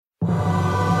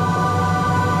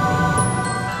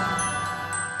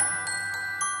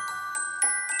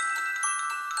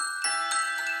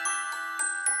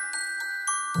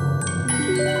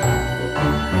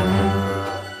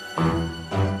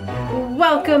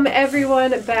Welcome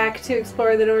everyone back to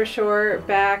Exploring the North Shore,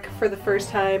 back for the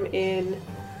first time in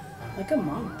like a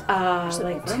month.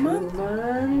 Like 2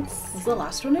 months. Was the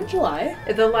last one in July?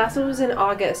 The last one was in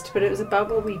August, but it was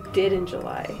about what we did in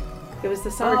July. It was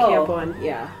the summer camp one.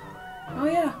 Yeah. Oh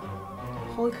yeah.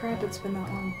 Holy crap, it's been that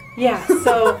long. Yeah,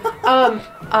 so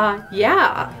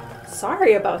yeah.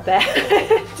 Sorry about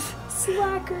that.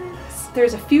 Slackers.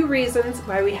 There's a few reasons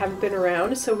why we haven't been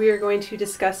around, so we are going to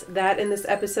discuss that in this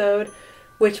episode,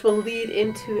 which will lead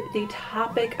into the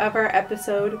topic of our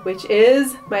episode, which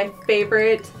is my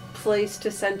favorite place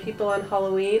to send people on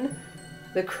Halloween,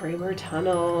 the Kramer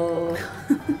Tunnel.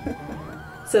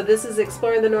 So this is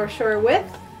Exploring the North Shore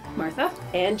with Martha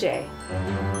and Jay.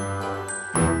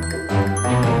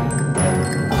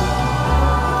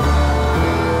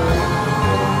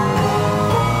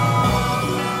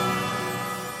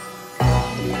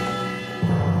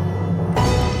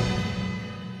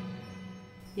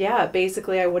 Yeah,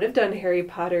 basically I would have done Harry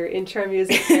Potter intro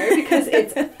music there because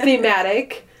it's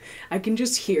thematic. I can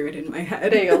just hear it in my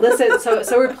head. There you go. Listen,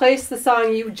 so replace the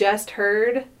song you just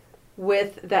heard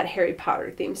with that Harry Potter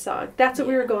theme song. That's what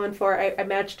we were going for. I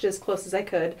matched it as close as I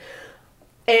could.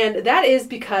 And that is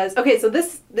because, okay, so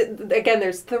this, again,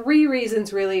 there's 3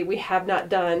 reasons really we have not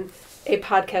done a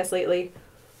podcast lately.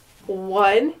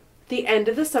 1, the end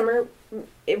of the summer,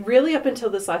 it really up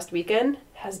until this last weekend,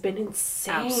 has been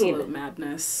insane. Absolute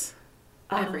madness.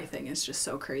 Everything is just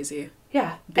so crazy.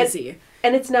 Yeah. Busy.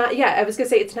 And it's not, I was going to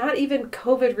say, it's not even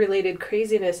COVID-related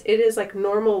craziness. It is like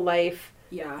normal life.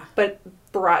 Yeah. But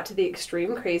brought to the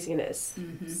extreme craziness.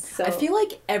 Mm-hmm. So I feel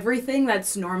like everything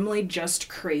that's normally just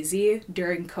crazy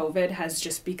during COVID has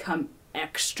just become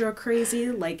extra crazy.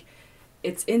 Like,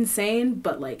 it's insane,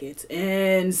 but like, it's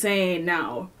insane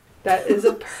now. That is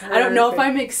a perfect... I don't know if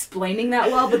I'm explaining that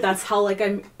well, but that's how, like,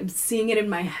 I'm seeing it in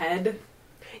my head.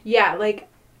 Yeah, like,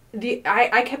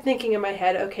 I kept thinking in my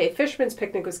head, okay, Fisherman's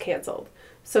Picnic was canceled.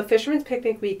 So Fisherman's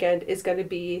Picnic weekend is going to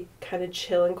be kind of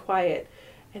chill and quiet.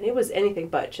 And it was anything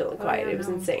but chill and quiet. It was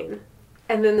insane.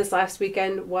 And then this last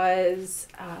weekend was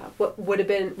what would have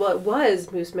been... Well, it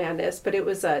was Moose Madness, but it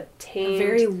was a tamed...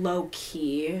 very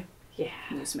low-key... Yeah.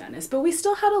 Moose Madness. But we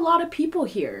still had a lot of people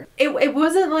here. It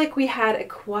wasn't like we had a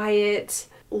quiet,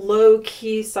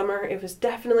 low-key summer. It was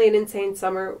definitely an insane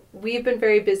summer. We've been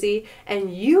very busy,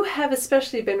 and you have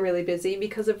especially been really busy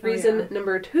because of reason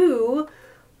number 2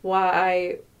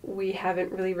 why we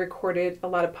haven't really recorded a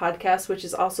lot of podcasts, which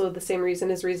is also the same reason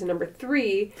as reason number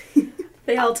 3.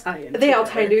 They all tie in. They all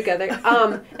tie in together.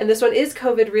 And this one is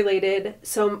COVID related.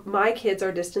 So my kids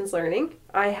are distance learning.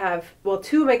 I have,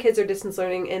 2 of my kids are distance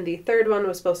learning, and the 3rd one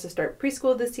was supposed to start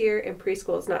preschool this year, and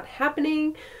preschool is not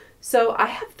happening. So I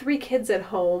have 3 kids at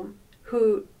home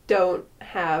who don't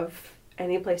have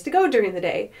any place to go during the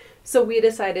day. So we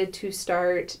decided to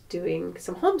start doing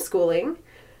some homeschooling,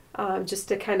 just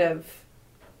to kind of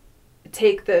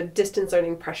take the distance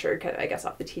learning pressure, I guess,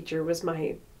 off the teacher was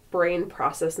my brain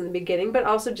process in the beginning, but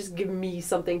also just give me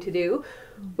something to do,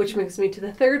 which brings me to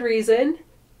the 3rd reason.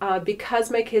 Because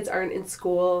my kids aren't in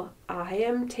school, I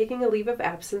am taking a leave of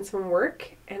absence from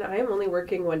work, and I am only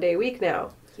working 1 day a week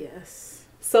now. Yes.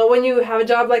 So when you have a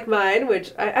job like mine,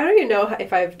 which I don't even know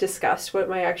if I've discussed what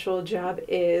my actual job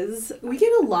is. We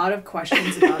get a lot of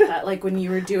questions about that, like when you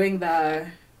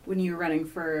were running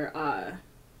for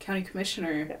county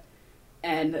commissioner,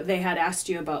 and they had asked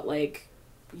you about like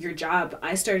your job.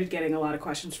 I started getting a lot of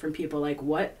questions from people like,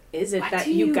 what is it that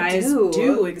you guys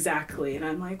do exactly? And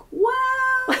I'm like,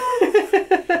 well,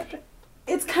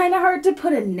 it's kind of hard to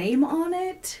put a name on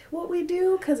it, what we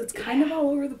do, because it's kind of all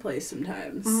over the place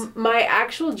sometimes. My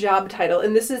actual job title,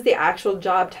 and this is the actual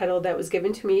job title that was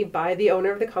given to me by the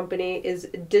owner of the company, is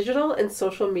Digital and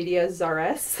Social Media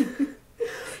Czaress.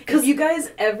 If you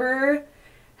guys ever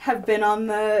have been on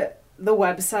the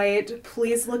website,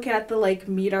 please look at the like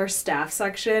meet our staff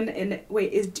section. And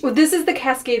this is the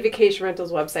Cascade Vacation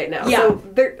Rentals website now. Yeah.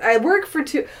 So I work for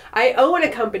 2. I own a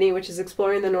company which is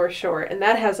Exploring the North Shore, and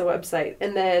that has a website.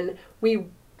 And then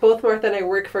both Martha and I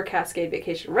work for Cascade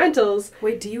Vacation Rentals.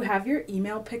 Wait, do you have your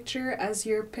email picture as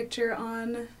your picture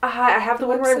on? I have the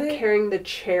one where I'm carrying the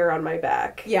chair on my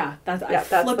back. Yeah, I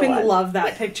flipping love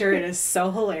that picture. It is so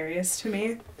hilarious to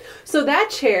me. So that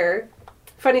chair.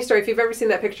 Funny story, if you've ever seen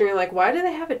that picture and you're like, why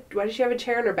does she have a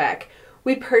chair on her back?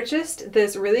 We purchased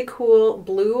this really cool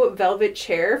blue velvet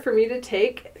chair for me to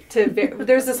take to...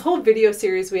 There's this whole video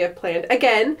series we have planned.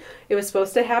 Again, it was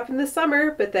supposed to happen this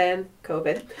summer, but then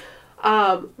COVID.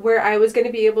 where I was going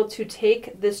to be able to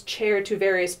take this chair to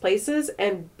various places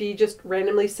and be just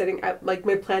randomly sitting at, like,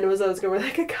 my plan was I was going to wear,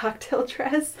 like, a cocktail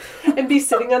dress and be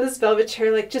sitting on this velvet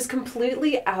chair, like, just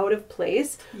completely out of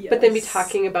place, but then be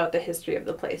talking about the history of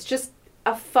the place. Just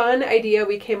a fun idea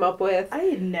we came up with. I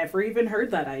had never even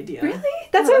heard that idea. Really?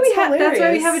 That's why we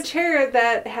have a chair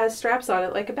that has straps on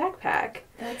it like a backpack.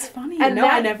 That's funny. And no,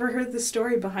 I never heard the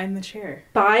story behind the chair.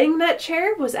 Buying that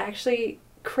chair was actually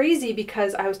crazy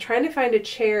because I was trying to find a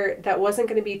chair that wasn't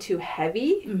going to be too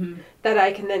heavy, that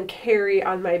I can then carry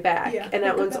on my back, and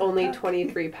that one's only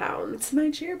 23 pounds. It's my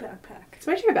chair backpack. It's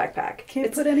my chair backpack.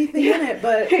 Can't put anything in it,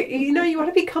 but... You know, you want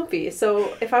to be comfy,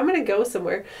 so if I'm going to go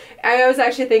somewhere... I was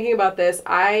actually thinking about this.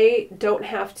 I don't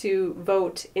have to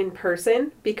vote in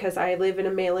person because I live in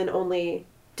a mail-in only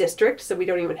district, so we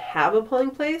don't even have a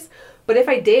polling place. But if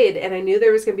I did, and I knew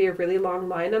there was going to be a really long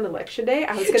line on election day,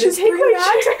 I was going to take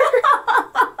my chair.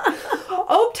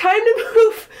 Oh, time to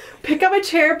move. Pick up a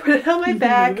chair, put it on my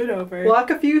back, move it over. Walk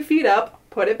a few feet up,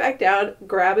 put it back down,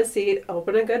 grab a seat,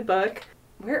 open a good book.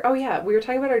 Oh yeah, we were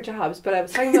talking about our jobs, but I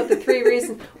was talking about the 3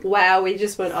 reasons. Wow, we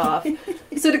just went off.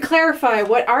 So to clarify,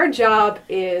 what our job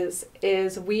is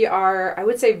we are, I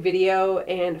would say, video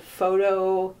and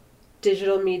photo,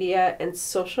 digital media, and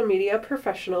social media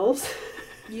professionals.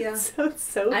 Yeah. So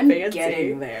fancy. I'm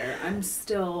getting there. I'm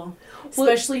still,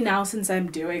 especially now since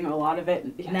I'm doing a lot of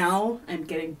it now, I'm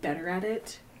getting better at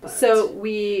it. But. So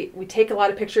we take a lot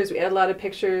of pictures, we edit a lot of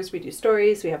pictures, we do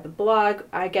stories, we have the blog.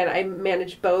 Again, I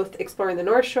manage both Exploring the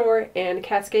North Shore and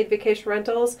Cascade Vacation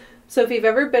Rentals. So if you've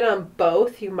ever been on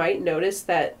both, you might notice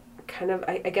that kind of,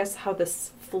 I guess how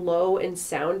this flow and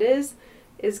sound is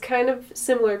kind of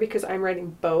similar because I'm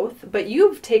writing both. But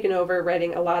you've taken over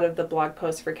writing a lot of the blog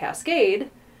posts for Cascade.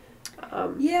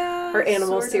 Our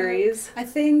animal series. I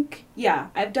think,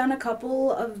 I've done a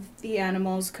couple of the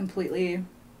animals completely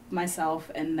myself,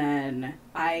 and then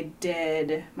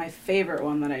my favorite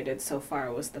one that I did so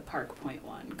far was the Park Point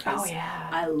one. Oh, yeah.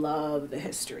 I love the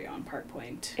history on Park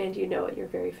Point. And you know it, you're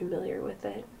very familiar with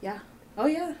it. Yeah. Oh,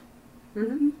 yeah.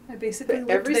 Mm-hmm. I basically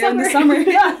lived every there summer. in the summer.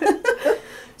 Yeah.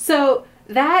 So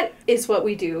that is what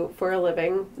we do for a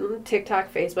living.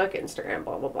 TikTok, Facebook, Instagram,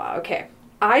 blah, blah, blah. Okay.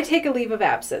 I take a leave of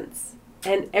absence,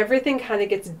 and everything kind of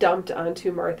gets dumped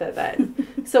onto Martha then.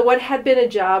 So what had been a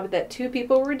job that 2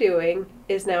 people were doing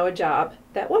is now a job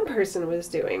that 1 person was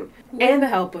doing. With the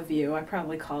help of you, I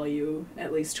probably call you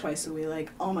at least twice a week,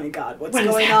 like, oh my God, what's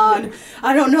going on?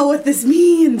 I don't know what this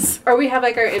means. Or we have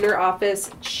like our inner office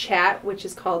chat, which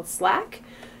is called Slack.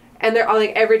 And they're all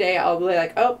like, every day I'll be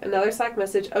like, oh, another Slack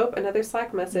message. Oh, another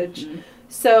Slack message. Mm-hmm.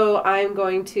 So I'm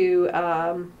going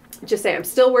to just say I'm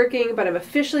still working, but I'm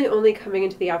officially only coming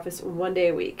into the office 1 day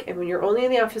a week. And when you're only in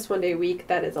the office 1 day a week,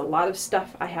 that is a lot of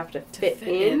stuff I have to fit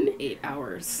in. 8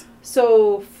 hours.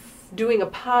 So doing a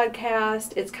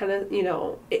podcast, it's kind of,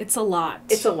 it's a lot.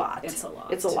 It's a lot. It's a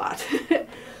lot. It's a lot.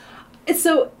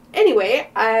 So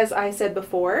anyway, as I said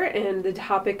before, and the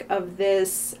topic of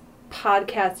this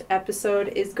podcast episode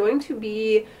is going to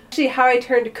be actually how I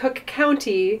turned Cook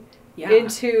County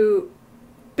into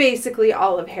basically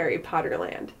all of Harry Potter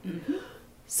land. Mm-hmm.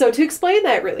 So to explain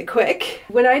that really quick,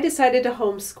 when I decided to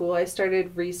homeschool, I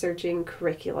started researching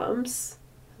curriculums.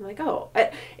 I'm like,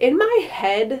 in my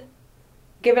head,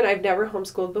 given I've never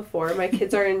homeschooled before, my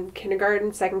kids are in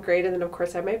kindergarten, 2nd grade, and then of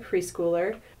course I have my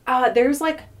preschooler. There's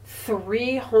like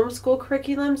 3 homeschool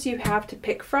curriculums you have to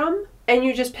pick from. And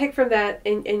you just pick from that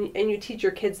and you teach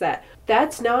your kids that.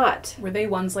 That's not... Were they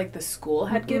ones like the school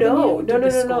had given you? No. Did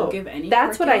the school give any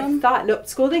That's curriculum? What I thought. No,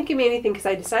 school didn't give me anything because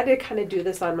I decided to kind of do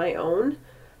this on my own.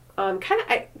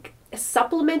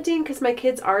 Supplementing because my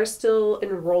kids are still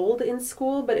enrolled in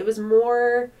school, but it was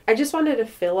more... I just wanted to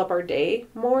fill up our day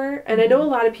more. And I know a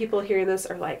lot of people hearing this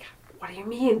are like, what do you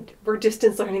mean? We're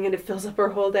distance learning and it fills up our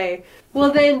whole day.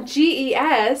 Well, then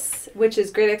GES, which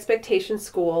is Great Expectations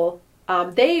School...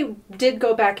 they did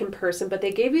go back in person, but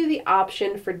they gave you the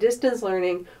option for distance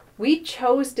learning. We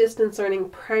chose distance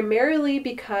learning primarily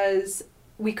because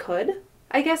we could.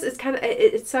 I guess it's kind of,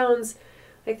 it sounds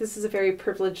like this is a very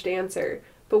privileged answer,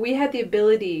 but we had the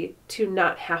ability to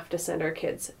not have to send our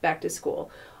kids back to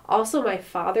school. Also, my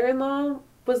father-in-law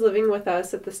was living with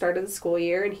us at the start of the school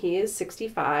year, and he is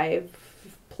 65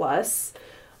 plus.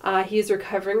 He is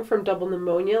recovering from double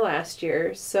pneumonia last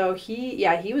year, so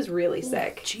he was really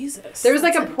sick. Jesus. There was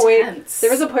like a point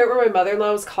where my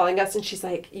mother-in-law was calling us and she's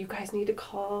like, you guys need to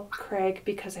call Craig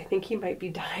because I think he might be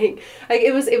dying. Like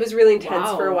it was really intense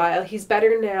for a while. He's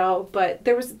better now, but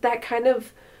there was that kind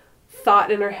of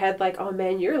thought in her head like, oh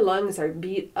man, your lungs are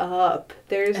beat up.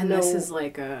 This is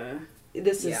like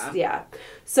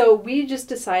So we just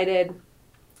decided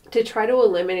to try to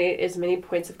eliminate as many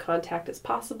points of contact as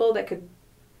possible that could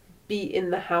be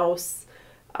in the house,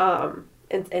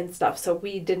 and stuff. So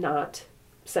we did not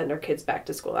send our kids back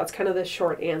to school. That's kind of the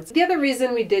short answer. The other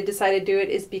reason we did decide to do it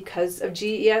is because of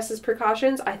GES's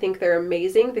precautions. I think they're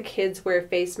amazing. The kids wear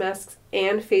face masks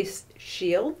and face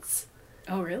shields.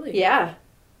 Oh, really? Yeah.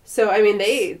 So I mean,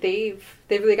 they've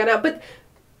really gone out, but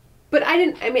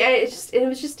it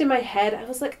was just in my head. I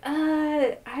was like,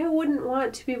 I wouldn't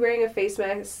want to be wearing a face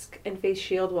mask and face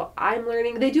shield while I'm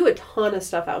learning. They do a ton of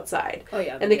stuff outside. Oh,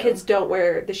 yeah. And the kids don't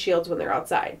wear the shields when they're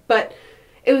outside. But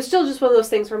it was still just one of those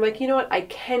things where I'm like, you know what? I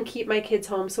can keep my kids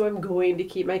home, so I'm going to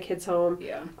keep my kids home.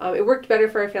 Yeah. It worked better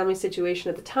for our family situation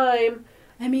at the time.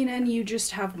 I mean, and you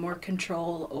just have more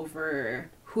control over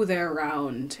who they're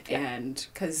around, and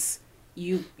because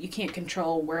you can't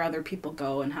control where other people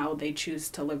go and how they choose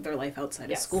to live their life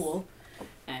outside of school.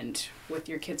 And with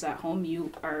your kids at home,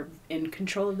 you are in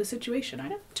control of the situation.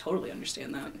 I totally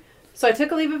understand that. So I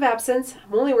took a leave of absence.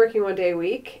 I'm only working 1 day a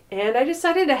week, and I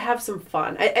decided to have some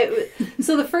fun.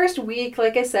 So the first week,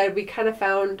 like I said, I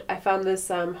found this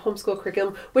homeschool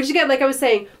curriculum, which again, like I was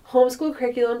saying, homeschool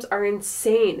curriculums are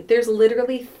insane. There's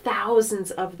literally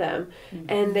thousands of them,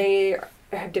 and they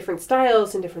have different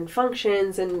styles and different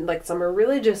functions, and like some are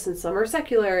religious and some are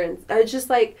secular, and I just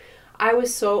like, I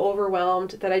was so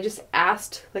overwhelmed that I just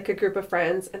asked like a group of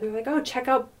friends, and they're like, oh, check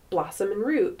out Blossom and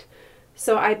Root.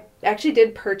 So I actually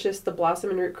did purchase the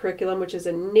Blossom and Root curriculum, which is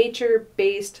a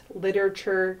nature-based,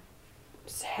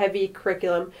 literature-heavy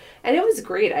curriculum. And it was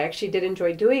great. I actually did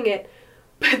enjoy doing it.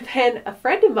 But then a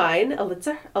friend of mine,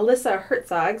 Alyssa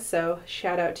Herzog, so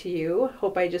shout out to you.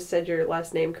 Hope I just said your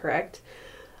last name correct,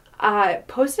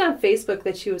 posted on Facebook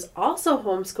that she was also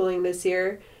homeschooling this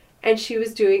year, and she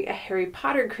was doing a Harry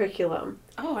Potter curriculum.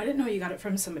 Oh, I didn't know you got it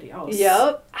from somebody else.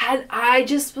 Yep. And I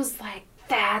just was like,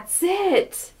 that's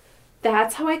it.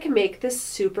 That's how I can make this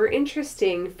super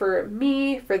interesting for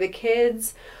me, for the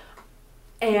kids,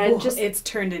 and it's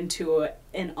turned into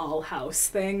an all-house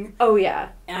thing. Oh, yeah.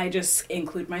 And I just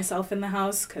include myself in the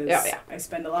house because I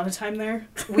spend a lot of time there.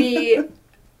 And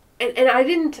I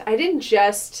didn't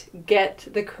just get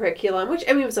the curriculum, which,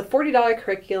 I mean, it was a $40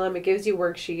 curriculum. It gives you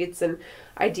worksheets and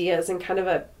ideas and kind of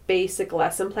a basic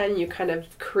lesson plan. You kind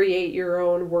of create your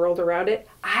own world around it.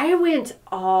 I went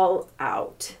all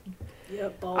out.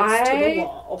 Yep, balls to the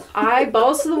wall.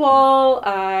 Balls to the wall.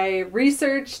 I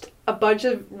researched a bunch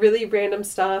of really random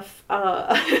stuff.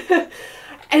 And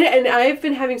I've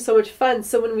been having so much fun.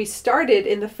 So when we started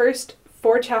in the first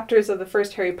 4 chapters of the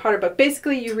first Harry Potter book,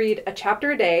 basically you read a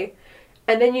chapter a day,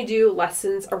 and then you do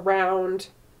lessons around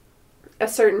a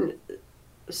certain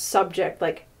subject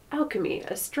like alchemy,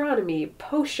 astronomy,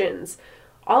 potions.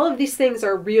 All of these things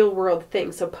are real world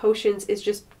things. So potions is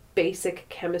just basic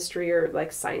chemistry or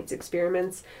like science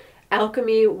experiments.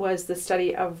 Alchemy was the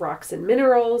study of rocks and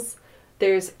minerals.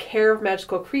 There's care of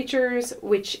magical creatures,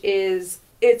 which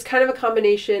it's kind of a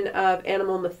combination of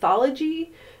animal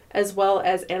mythology as well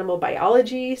as animal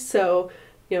biology. So,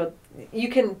 you know, you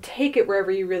can take it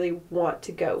wherever you really want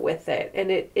to go with it.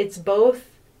 And it's both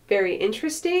very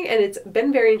interesting, and it's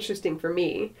been very interesting for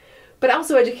me, but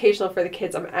also educational for the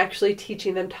kids. I'm actually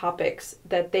teaching them topics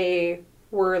that they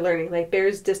were learning. Like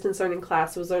Bear's distance learning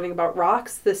class was learning about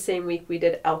rocks the same week we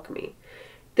did alchemy.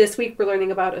 This week we're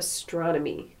learning about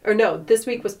astronomy. Or no, this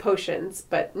week was potions,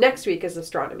 but next week is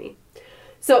astronomy.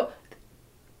 So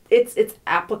it's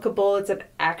applicable. It's an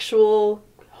actual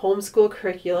homeschool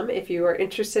curriculum. If you are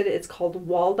interested, it's called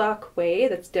Waldock Way.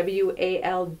 That's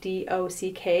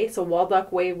Waldock. So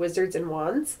Waldock Way Wizards and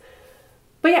Wands.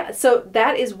 But yeah, so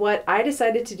that is what I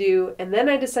decided to do, and then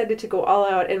I decided to go all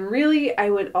out, and really I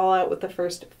went all out with the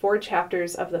first 4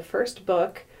 chapters of the first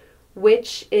book,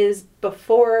 which is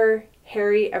before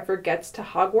Harry ever gets to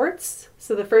Hogwarts.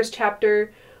 So the first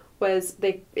chapter was,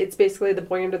 it's basically the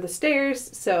boy under the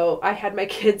stairs, so I had my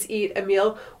kids eat a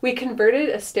meal. We converted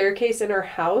a staircase in our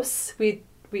house. We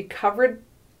covered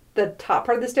the top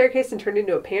part of the staircase and turned it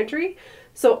into a pantry.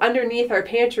 So underneath our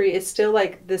pantry is still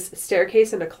like this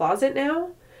staircase and a closet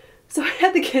now. So I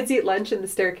had the kids eat lunch in the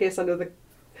staircase under the...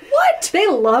 What? They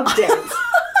loved it.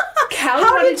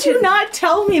 How did you not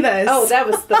tell me this? Oh, that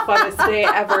was the funnest day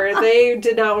ever. They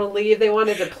did not want to leave. They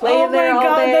wanted to play in there all day.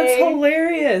 Oh my god, that's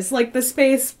hilarious. Like the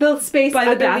space by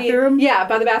the bathroom? Yeah,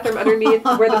 by the bathroom underneath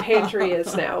where the pantry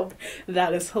is now.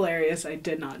 That is hilarious. I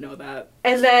did not know that.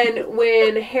 And then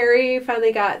when Harry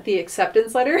finally got the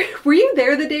acceptance letter, were you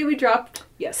there the day we dropped?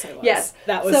 Yes, I was. Yes.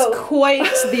 That was quite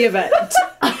the event.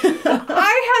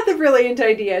 I had the brilliant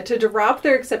idea to drop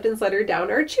their acceptance letter down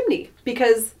our chimney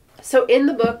because, so in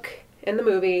the book, in the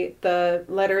movie, the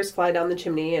letters fly down the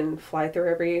chimney and fly through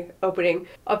every opening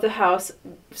of the house.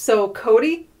 So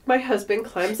Cody, my husband,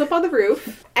 climbs up on the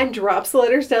roof and drops the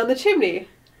letters down the chimney.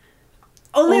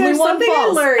 Only there's one something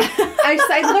falls. I learned.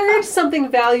 I learned something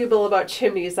valuable about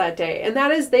chimneys that day, and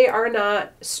that is they are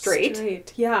not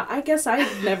straight. Yeah, I guess I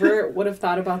never would have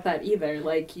thought about that either.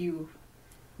 Like, you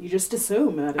just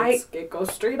assume that it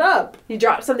goes straight up. You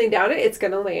drop something down it, it's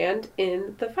going to land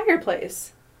in the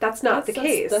fireplace. That's not the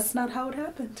case. That's not how it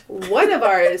happened. One of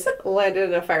ours landed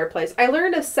in a fireplace. I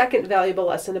learned a second valuable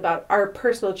lesson about our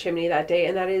personal chimney that day,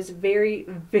 and that is very,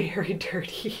 very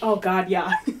dirty. Oh, God,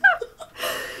 yeah.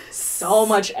 So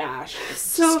much ash.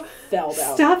 So fell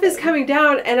down. Stuff is coming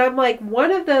down, and I'm like,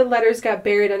 one of the letters got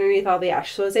buried underneath all the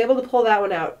ash, so I was able to pull that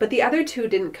one out, but the other two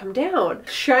didn't come down.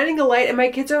 Shining a light, and my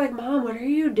kids are like, Mom, what are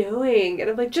you doing?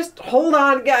 And I'm like, just hold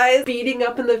on, guys. Beating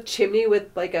up in the chimney with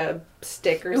like a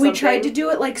stick or something. We tried to do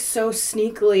it like so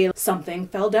sneakily. Something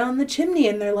fell down the chimney,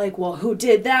 and they're like, well, who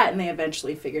did that? And they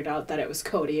eventually figured out that it was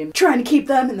Cody, and trying to keep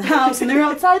them in the house, and they're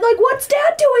outside like, what's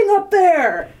Dad doing up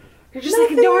there? You're just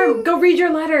like, ignore, go read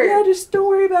your letter. Yeah, just don't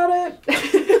worry about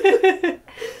it.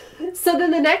 So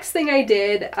then the next thing I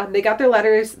did, they got their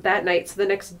letters that night. So the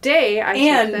next day I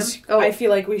checked them. Oh. I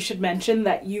feel like we should mention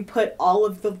that you put all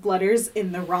of the letters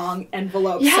in the wrong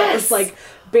envelope. Yes! So it's like,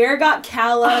 Bear got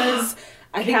Calla's.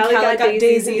 I think Callie Calla got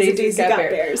Daisy's, and Daisy got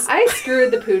Bear's. I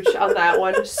screwed the pooch on that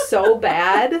one so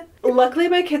bad. Luckily,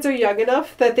 my kids are young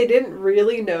enough that they didn't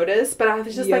really notice, but I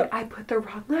was just like, I put the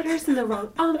wrong letters in the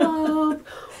wrong envelope.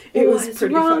 It was What's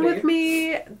pretty wrong funny. with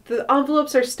me? The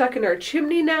envelopes are stuck in our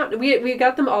chimney now. We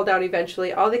got them all down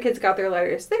eventually. All the kids got their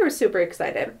letters. They were super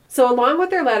excited. So along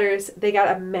with their letters, they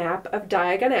got a map of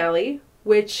Diagon Alley,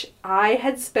 which I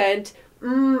had spent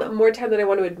more time than I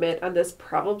want to admit on this,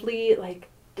 probably like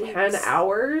 10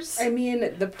 hours. I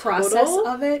mean, the process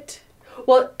of it.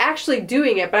 Well, actually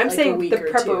doing it, but I'm Like saying a week the or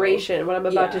preparation, two. what I'm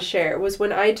about to share, was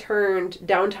when I turned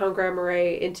downtown Grand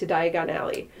Marais into Diagon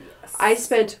Alley. Yes. I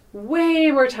spent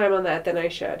way more time on that than I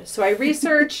should. So I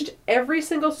researched every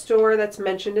single store that's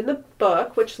mentioned in the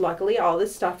book, which luckily all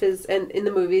this stuff is in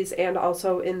the movies and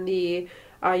also in the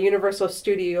Universal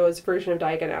Studios version of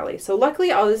Diagon Alley. So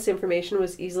luckily all this information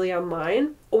was easily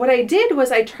online. What I did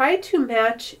was I tried to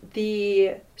match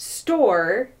the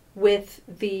store with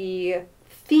the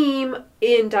theme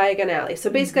in Diagon Alley. So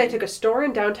basically I took a store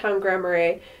in downtown Grand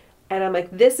Marais and I'm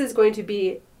like, this is going to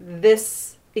be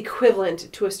this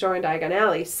equivalent to a store in Diagon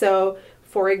Alley. So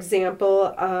for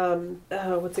example,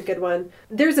 what's a good one?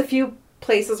 There's a few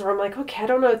places where I'm like, okay, I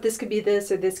don't know if this could be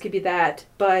this or this could be that,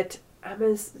 but I'm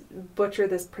going to butcher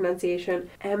this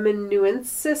pronunciation.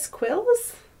 Amanuensis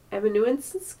Quills?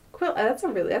 Amanuensis Quill? That's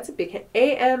a big hint.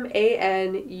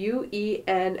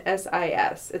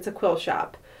 Amanuensis. It's a quill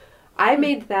shop. I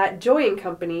made that Joy &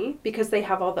 Company because they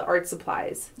have all the art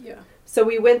supplies. Yeah. So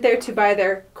we went there to buy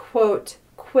their, quote,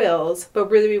 quills, but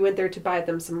really we went there to buy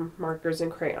them some markers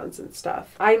and crayons and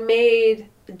stuff. I made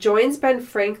Joynes Ben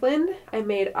Franklin. I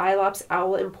made Ilops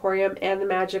Owl Emporium and the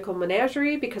Magical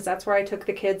Menagerie because that's where I took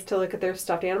the kids to look at their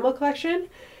stuffed animal collection.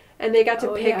 And they got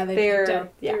to pick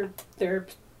their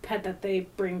pet that they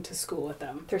bring to school with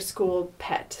them. Their school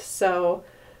pet. So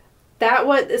that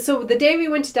one, so the day we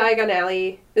went to Diagon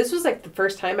Alley, this was like the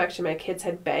first time actually my kids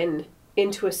had been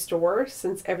into a store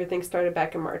since everything started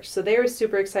back in March. So they were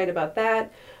super excited about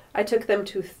that. I took them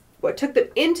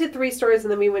into 3 stores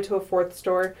and then we went to a 4th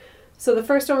store. So the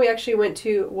first one we actually went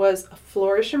to was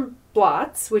Flourish and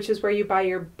Blots, which is where you buy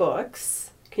your books.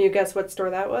 Can you guess what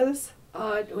store that was?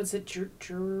 Was it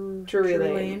Drury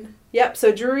Lane. Yep,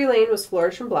 so Drury Lane was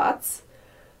Flourish and Blots.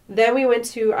 Then we went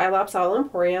to Ilops Owl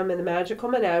Emporium and the Magical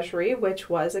Menagerie, which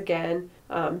was, again,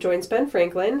 Joynes Ben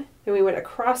Franklin. And we went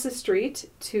across the street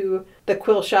to the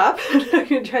quill shop. I'm not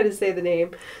going to try to say the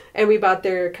name. And we bought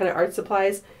their kind of art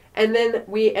supplies. And then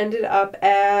we ended up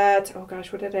at, oh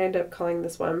gosh, what did I end up calling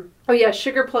this one? Oh yeah,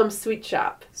 Sugar Plum Sweet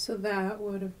Shop. So that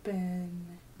would have been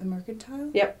the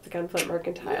Mercantile? Yep, the Gunflint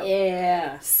Mercantile.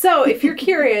 Yeah. So if you're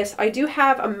curious, I do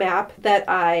have a map that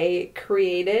I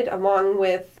created along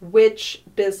with which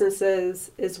businesses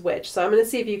is which. So I'm going to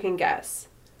see if you can guess.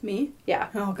 Me? Yeah.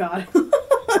 Oh God.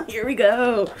 Here we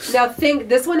go. Now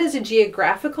this one is a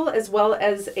geographical as well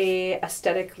as a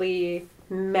aesthetically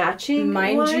matching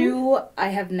Mind one. you, I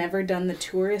have never done the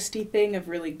touristy thing of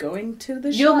really going to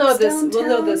the You'll know shops this. downtown. We'll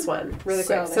know this one really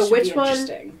quick. that So should which be one?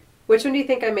 interesting. Which one do you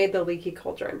think I made the Leaky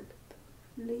Cauldron?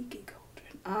 Leaky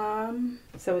Cauldron.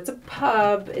 So it's a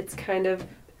pub. It's kind of.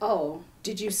 Oh,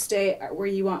 did you stay? Were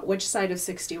you on which side of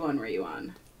 61 were you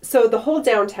on? So the whole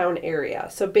downtown area.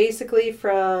 So basically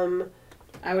from.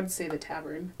 I would say the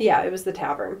tavern. Yeah, it was the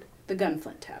tavern. The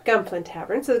Gunflint Tavern. Gunflint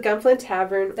Tavern. So the Gunflint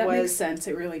Tavern that makes sense.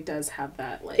 It really does have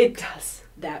that, like... It does.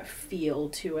 That feel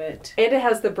to it. And it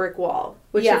has the brick wall.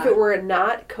 Which, if it were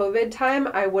not COVID time,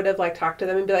 I would have, like, talked to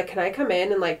them and be like, can I come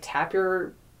in and, like, tap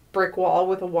your brick wall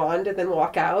with a wand and then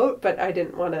walk out? But I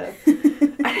didn't want to...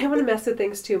 I didn't want to mess with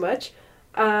things too much.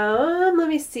 Let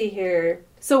me see here.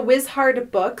 So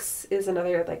Wizard Books is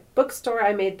another, like, bookstore.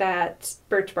 I made that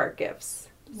Birch Bark Gifts.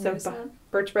 So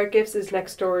Birch Bark Gifts is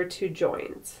next door to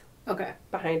Joins. Okay.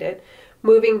 Behind it.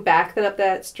 Moving back then up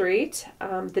that street,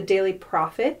 the Daily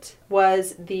Prophet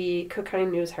was the Cook County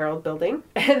News Herald building.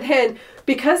 And then,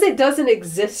 because it doesn't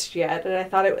exist yet, and I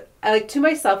thought to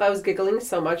myself, I was giggling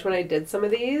so much when I did some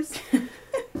of these.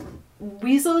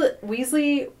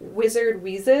 Weasley Wizard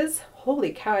Wheezes,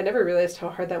 holy cow, I never realized how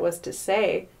hard that was to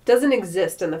say, doesn't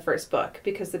exist in the first book,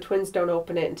 because the twins don't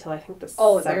open it until I think the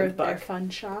seventh book. Their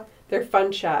fun shop? Their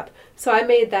fun shop. So I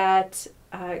made that...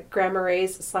 Grandma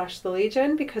Ray's / the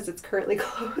Legion, because it's currently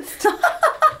closed.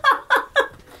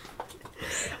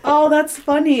 Oh, that's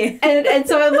funny. And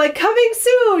so I'm like, coming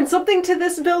soon! Something to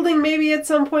this building maybe at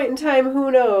some point in time,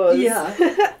 who knows?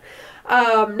 Yeah.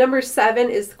 Number 7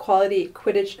 is the Quality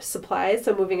Quidditch Supplies.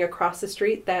 So moving across the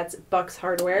street, that's Buck's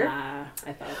Hardware.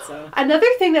 I thought so. Another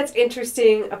thing that's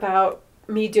interesting about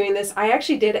me doing this, I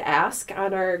actually did ask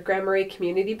on our Grandma Ray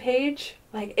community page,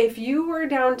 like, if you were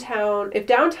downtown, if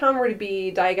downtown were to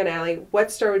be Diagon Alley,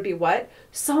 what store would be what?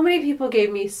 So many people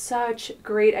gave me such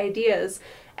great ideas.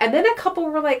 And then a couple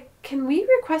were like, can we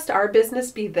request our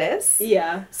business be this?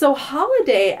 Yeah. So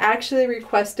Holiday actually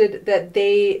requested that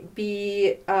they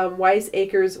be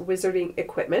Wiseacres Wizarding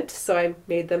Equipment, so I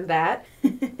made them that.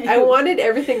 I wanted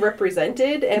everything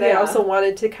represented, and I also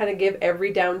wanted to kind of give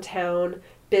every downtown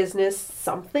business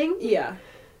something. Yeah.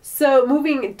 So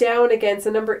moving down again, so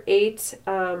number 8,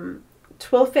 Twilfit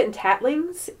and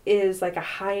Tatlings is like a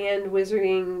high-end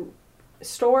wizarding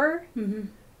store. Mm-hmm.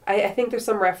 I think there's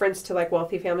some reference to like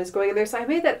wealthy families going in there. So I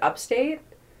made that Upstate,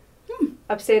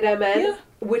 Upstate MN,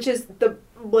 which is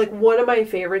one of my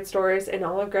favorite stores in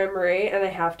all of Grand Marais, and I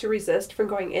have to resist from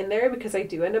going in there because I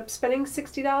do end up spending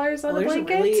 $60 on a blanket.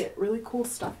 There's really, really cool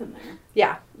stuff in there.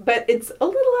 Yeah, but it's a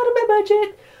little out of my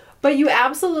budget. But you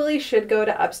absolutely should go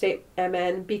to Upstate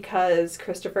MN because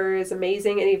Christopher is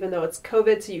amazing, and even though it's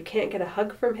COVID, so you can't get a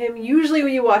hug from him, usually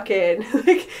when you walk in,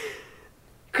 like,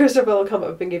 Christopher will come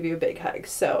up and give you a big hug.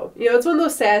 So, it's one of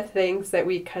those sad things that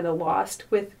we kind of lost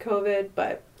with COVID,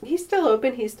 but he's still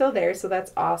open, he's still there, so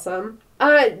that's awesome.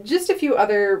 Just a few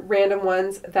other random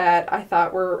ones that I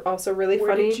thought were also really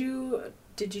funny.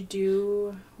 Did you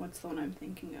do, what's the one I'm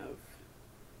thinking of?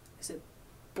 Is it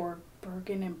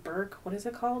Bergen and Burke? What is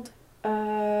it called?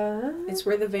 It's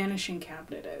where the Vanishing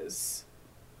Cabinet is.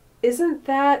 Isn't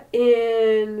that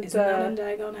in that in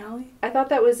Diagon Alley? I thought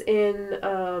that was in,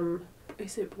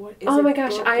 Is it what? My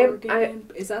gosh,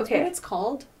 is that what it's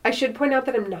called? I should point out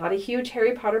that I'm not a huge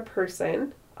Harry Potter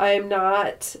person. I'm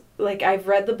not, I've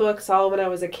read the books all when I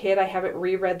was a kid. I haven't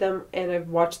reread them, and I've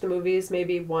watched the movies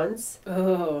maybe once.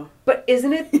 Oh. But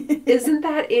isn't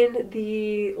that in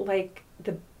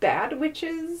the Bad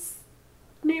Witches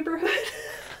neighborhood?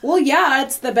 Well, yeah,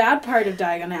 it's the bad part of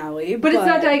Diagon Alley. But it's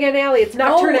not Diagon Alley, it's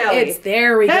Nocturne Alley.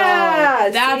 There we go.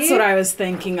 That's what I was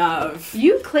thinking of.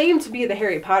 You claim to be the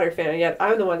Harry Potter fan, yet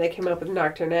I'm the one that came up with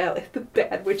Nocturne Alley, the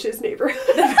Bad Witches neighborhood.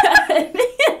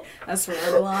 That's where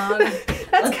I belong.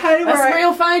 That's kind of where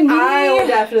you'll find me. I would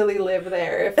definitely live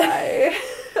there if I...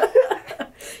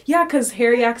 Yeah, because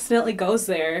Harry accidentally goes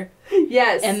there.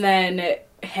 Yes. And then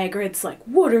Hagrid's like,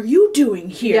 what are you doing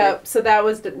here? Yep, so that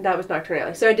was Nocturne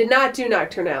Alley. So I did not do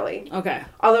Nocturne Alley. Okay.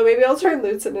 Although maybe I'll turn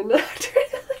Lutzen into Nocturne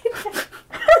Alley.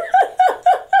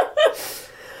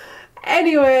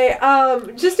 Anyway,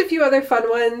 just a few other fun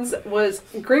ones was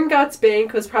Gringotts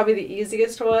Bank was probably the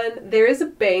easiest one. There is a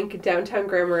bank downtown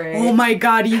Grand Marais. Oh my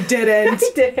god, you didn't.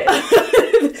 I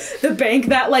did. The bank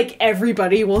that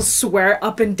everybody will swear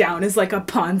up and down is a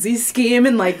Ponzi scheme,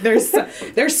 and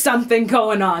there's something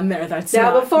going on there that's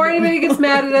now before anybody gets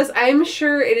mad at us, I'm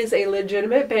sure it is a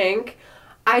legitimate bank.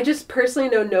 I just personally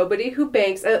know nobody who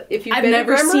banks. If you've been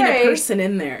never to seen a person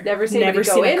in there. Never seen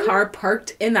a car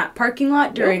parked in that parking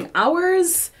lot during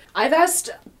hours. I've asked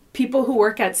people who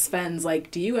work at Sven's,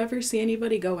 do you ever see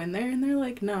anybody go in there? And they're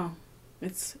like, no.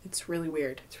 It's really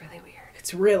weird. It's really weird.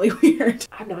 It's really weird.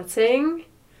 I'm not saying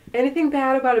anything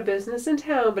bad about a business in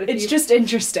town, but it's just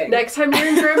interesting. Next time you're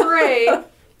in Grand Marais,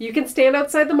 you can stand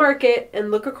outside the market and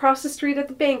look across the street at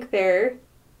the bank there.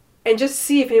 And just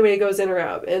see if anybody goes in or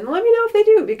out. And let me know if they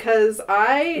do, because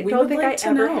I don't think I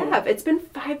ever have. It's been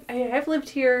I've lived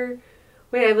here...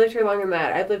 Wait, I've lived here longer than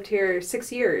that. I've lived here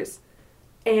 6 years.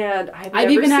 And I've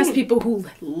even asked people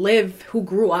who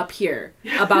grew up here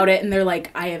about it, and they're like,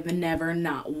 I have never,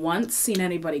 not once, seen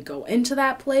anybody go into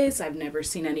that place. I've never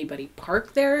seen anybody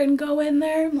park there and go in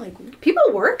there. I'm like, people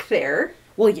work there.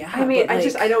 Well, yeah. I mean,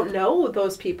 I don't know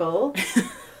those people.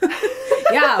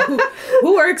 Yeah,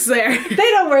 who works there? They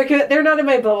don't work. They're not in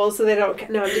my bubble, so they don't.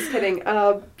 No, I'm just kidding.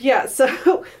 Yeah,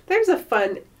 so there's a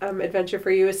fun adventure for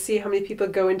you, is see how many people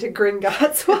go into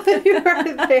Gringotts while you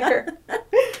are there.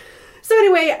 So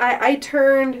anyway, I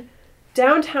turned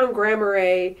downtown Grand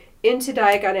Marais into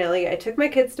Diagon Alley. I took my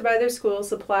kids to buy their school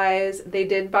supplies. They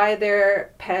did buy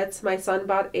their pets. My son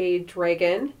bought a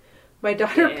dragon. My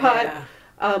daughter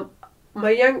bought,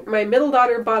 my middle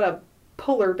daughter bought a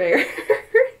polar bear.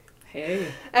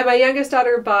 Hey. And my youngest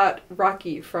daughter bought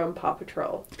Rocky from Paw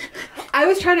Patrol. I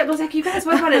was like, you guys,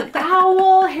 what about an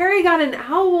owl? Harry got an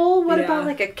owl. What about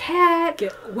like a cat?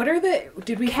 What are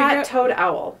did we cat, toad,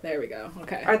 owl. There we go.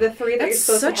 Okay. Are the three that you're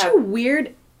supposed to have. That's such a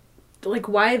weird, like,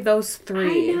 why those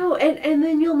three? I know. And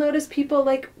then you'll notice people,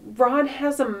 like, Ron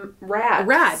has a rat. A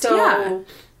rat, so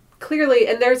clearly,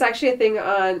 and there's actually a thing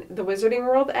on the Wizarding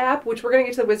World app, which we're going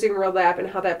to get to the Wizarding World app and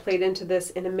how that played into this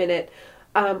in a minute,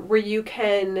 where you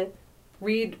can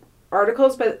read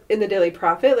articles but in the Daily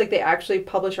Prophet. Like, they actually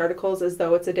publish articles as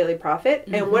though it's a Daily Prophet.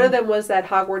 Mm-hmm. And one of them was that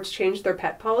Hogwarts changed their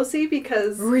pet policy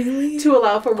because to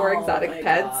allow for more exotic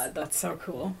pets. God, that's so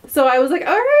cool. So I was like,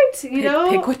 all right,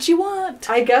 pick what you want.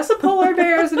 I guess a polar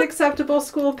bear is an acceptable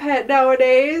school pet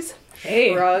nowadays.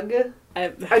 Hey. Shrug.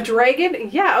 A dragon?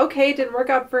 Yeah, okay, didn't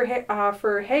work out for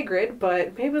Hagrid,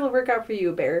 but maybe it'll work out for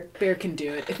you, Bear. Bear can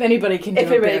do it. If anybody can do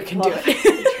it, Bear can do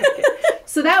it.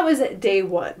 So that was day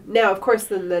one. Now, of course,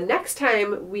 then the next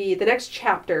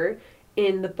chapter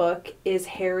in the book is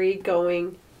Harry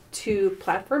going to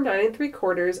platform 9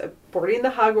 3/4, boarding the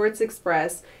Hogwarts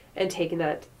Express, and taking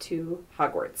that to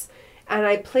Hogwarts. And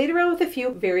I played around with a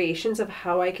few variations of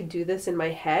how I could do this in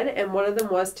my head, and one of them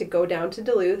was to go down to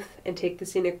Duluth and take the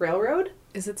scenic railroad.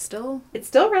 Is it still? It's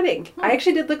still running. I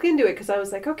actually did look into it because I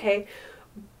was like, okay.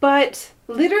 But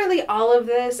literally all of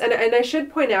this, and I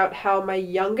should point out how my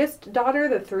youngest daughter,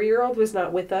 the 3-year-old, was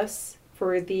not with us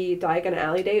for the Diagon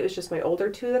Alley day. It was just my older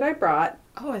two that I brought.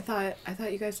 Oh, I thought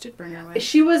you guys did bring her with.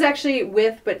 She was actually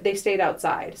with, but they stayed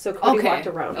outside. So Cody walked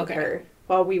around with her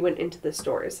while we went into the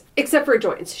stores. Except for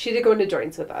Joins. She did go into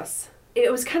Joins with us.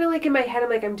 It was kind of like in my head, I'm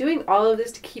like, I'm doing all of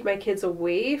this to keep my kids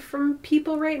away from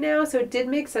people right now. So it did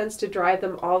make sense to drive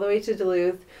them all the way to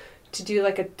Duluth to do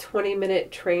like a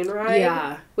 20-minute train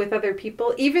ride with other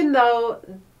people, even though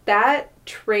that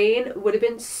train would have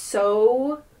been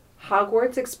so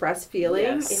Hogwarts Express feeling.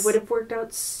 Yes. It would have worked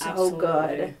out so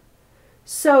good.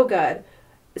 So good.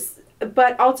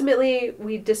 But ultimately,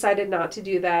 we decided not to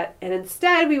do that, and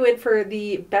instead we went for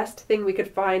the best thing we could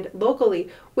find locally,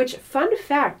 which, fun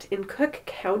fact, in Cook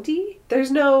County, there's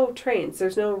no trains,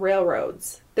 there's no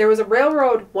railroads. There was a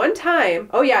railroad one time.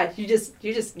 Oh yeah, you just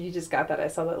got that. I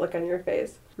saw that look on your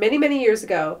face. Many, many years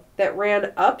ago, that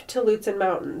ran up to Lutsen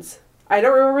Mountains. I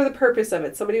don't remember the purpose of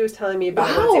it. Somebody was telling me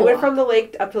about it. It went from the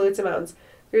lake up to Lutsen Mountains.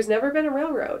 There's never been a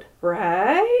railroad,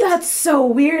 right? That's so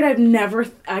weird. I've never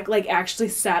actually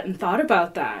sat and thought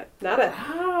about that. The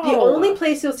only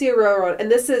place you'll see a railroad,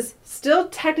 and this is still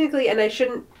technically, and I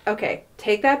shouldn't. Okay,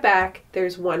 take that back.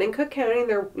 There's one in Cook County,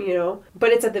 but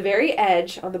it's at the very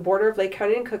edge on the border of Lake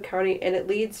County and Cook County, and it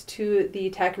leads to the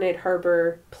Taconite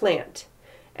Harbor plant.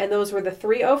 And those were the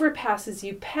 3 overpasses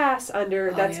you pass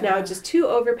under. That's now just 2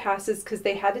 overpasses because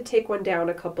they had to take one down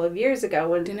a couple of years ago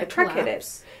when a truck hit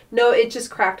it. No, it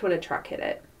just cracked when a truck hit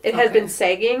it. It had been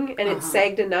sagging, and it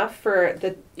sagged enough for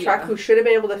the truck who should have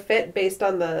been able to fit based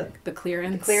on the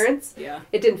clearance. Yeah.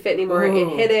 It didn't fit anymore. Ooh,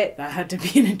 it hit it. That had to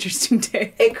be an interesting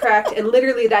day. It cracked, and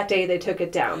literally that day they took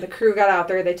it down. The crew got out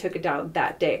there, they took it down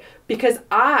that day. Because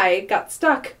I got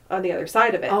stuck on the other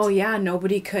side of it. Oh, yeah,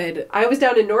 nobody could. I was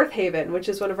down in North Haven, which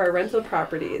is one of our rental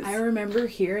properties. I remember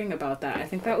hearing about that. I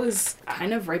think that was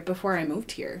kind of right before I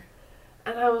moved here.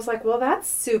 And I was like, well, that's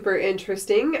super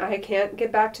interesting. I can't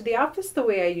get back to the office the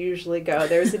way I usually go.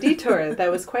 There's a detour. That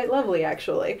was quite lovely,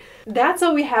 actually. That's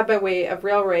all we have by way of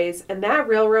railways. And that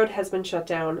railroad has been shut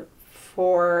down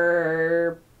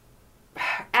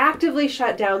actively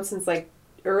shut down since like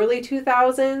early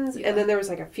 2000s. Yeah. And then there was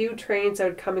like a few trains that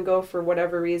would come and go for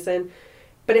whatever reason.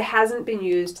 But it hasn't been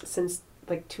used since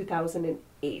like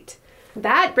 2008.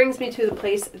 That brings me to the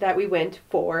place that we went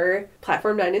for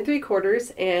platform 9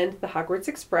 3/4 and the Hogwarts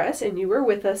Express, and you were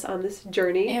with us on this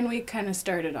journey. And we kind of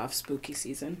started off spooky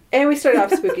season.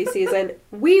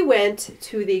 We went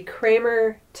to the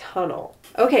Kramer Tunnel.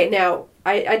 Okay, now,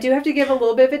 I do have to give a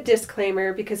little bit of a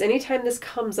disclaimer, because anytime this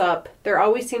comes up, there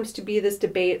always seems to be this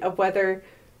debate of whether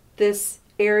this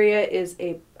area is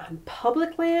on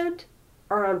public land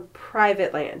or on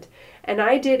private land. And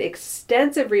I did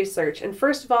extensive research. And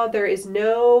first of all, there is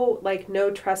no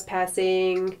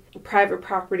trespassing, private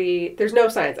property. There's no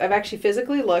signs. I've actually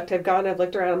physically looked. I've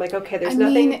looked around. I'm like, okay, there's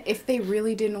nothing. I mean, if they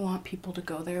really didn't want people to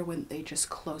go there, wouldn't they just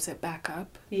close it back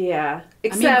up? Yeah.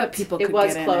 Except people it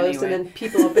was closed anyway. and then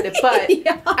people opened it. But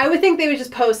Yeah. I would think they would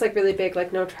just post like really big,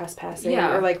 like no trespassing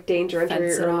or like danger under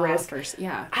your own risk.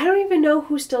 Yeah. I don't even know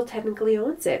who still technically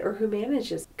owns it or who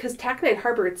manages. Because Taconite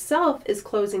Harbor itself is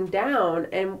closing down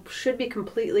and should be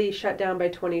completely shut down by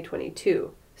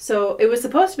 2022. So it was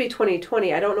supposed to be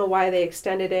 2020. I don't know why they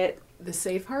extended it. The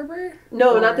safe harbor?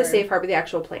 No, not the safe harbor, the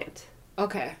actual plant.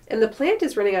 Okay. And the plant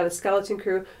is running on a skeleton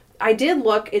crew. I did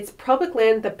look. It's public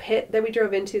land. The pit that we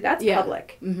drove into, that's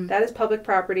public. Mm-hmm. That is public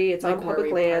property. It's like on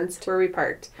public lands where we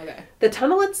parked. Okay. The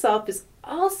tunnel itself is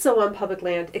also on public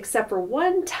land, except for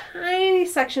one tiny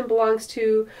section belongs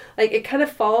to, like, it kind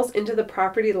of falls into the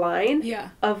property line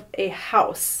of a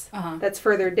house that's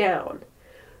further down.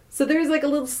 So there's like a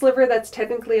little sliver that's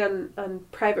technically on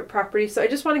private property. So I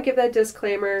just want to give that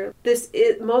disclaimer.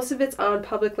 Most of it's on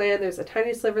public land. There's a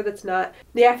tiny sliver that's not.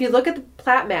 Yeah, if you look at the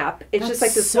plat map, it's just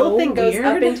like this little thing goes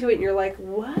up into it and you're like,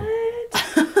 what?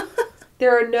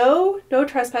 There are no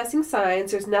trespassing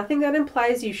signs. There's nothing that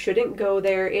implies you shouldn't go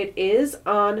there. It is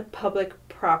on public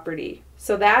property.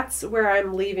 So that's where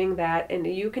I'm leaving that. And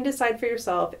you can decide for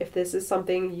yourself if this is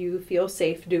something you feel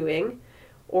safe doing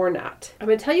or not. I'm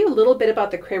going to tell you a little bit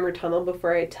about the Kramer Tunnel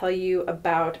before I tell you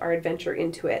about our adventure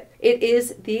into it. It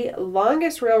is the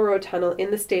longest railroad tunnel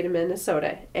in the state of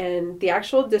Minnesota, and the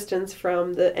actual distance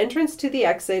from the entrance to the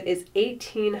exit is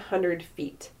 1,800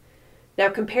 feet. Now,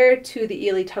 compared to the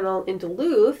Ely Tunnel in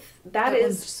Duluth, that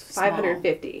is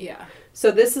 550. Small. Yeah.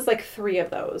 So this is like 3 of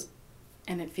those.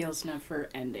 And it feels never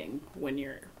ending when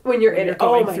you're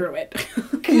going through it.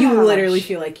 You literally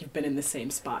feel like you've been in the same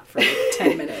spot for like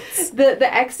 10 minutes.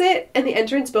 The exit and the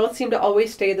entrance both seem to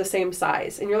always stay the same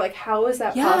size. And you're like, how is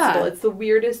that possible? It's the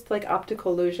weirdest like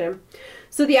optical illusion.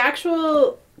 So the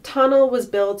actual tunnel was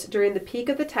built during the peak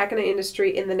of the taconite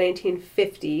industry in the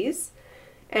 1950s.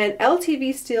 And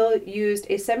LTV Steel used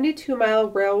a 72-mile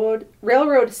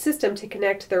railroad system to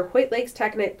connect their Hoyt Lakes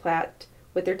Taconite plant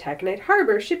with their Taconite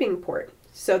Harbor shipping port.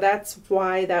 So that's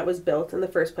why that was built in the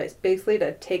first place, basically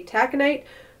to take taconite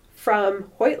from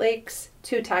Hoyt Lakes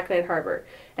to Taconite Harbor.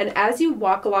 And as you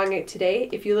walk along it today,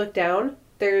 if you look down,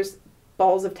 there's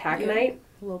balls of taconite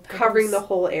covering the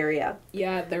whole area.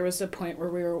 Yeah, there was a point where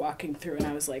we were walking through and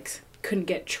I was like, couldn't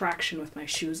get traction with my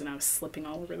shoes and I was slipping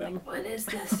all over them. Like, what is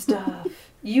this stuff?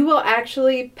 You will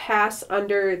actually pass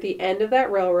under the end of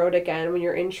that railroad again when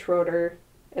you're in Schroeder,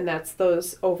 and that's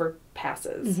those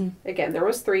overpasses. Mm-hmm. Again, there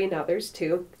was 3, now there's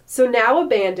 2. So now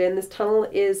abandoned, this tunnel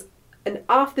is an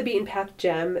off-the-beaten-path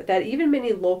gem that even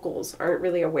many locals aren't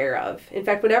really aware of. In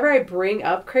fact, whenever I bring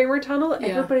up Kramer Tunnel,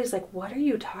 everybody's like, what are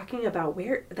you talking about?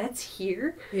 Where? That's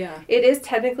here? Yeah. It is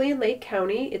technically in Lake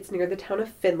County. It's near the town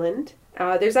of Finland.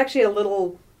 There's actually a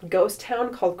little ghost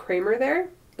town called Kramer there,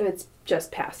 and it's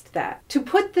just past that. To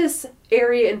put this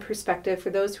area in perspective, for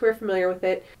those who are familiar with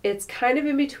it, it's kind of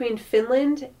in between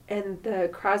Finland and the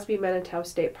Crosby-Manitow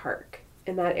State Park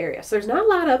in that area. So there's not a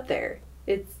lot up there.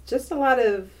 It's just a lot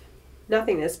of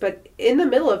nothingness, but in the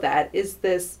middle of that is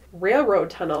this railroad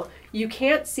tunnel. You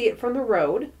can't see it from the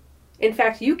road. In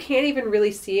fact, you can't even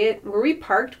really see it. Where we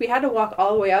parked, we had to walk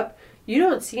all the way up. You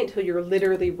don't see it until you're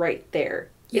literally right there.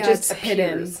 It just appears.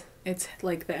 Hidden. It's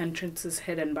like the entrance is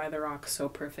hidden by the rocks so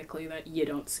perfectly that you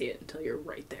don't see it until you're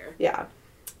right there. Yeah.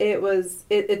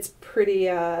 It's pretty,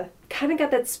 kind of got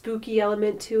that spooky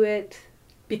element to it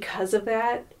because of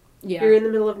that. Yeah. You're in the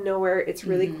middle of nowhere. It's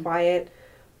really quiet.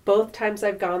 Both times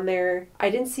I've gone there, I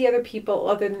didn't see other people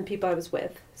other than the people I was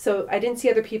with. So I didn't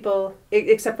see other people,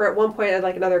 except for at one point,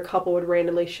 like another couple would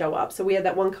randomly show up. So we had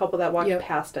that one couple that walked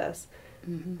past us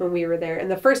when we were there. And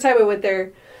the first time I went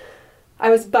there, I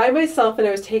was by myself and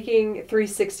I was taking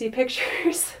 360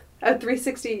 pictures. With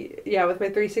my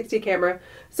 360 camera.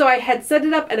 So I had set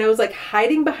it up and I was like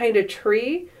hiding behind a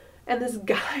tree, and this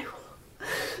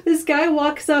guy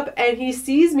walks up and he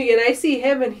sees me and I see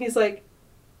him and he's like,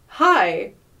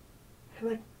 hi. I'm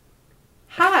like,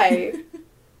 hi.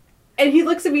 And he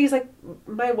looks at me, he's like,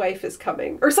 my wife is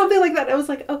coming, or something like that. And I was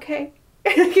like, okay.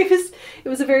 It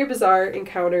was a very bizarre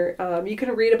encounter. You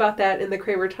can read about that in the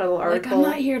Kramer Tunnel article. Like,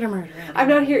 I'm not here to murder anyone. I'm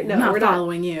not here. No, we're not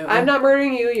following you. I'm not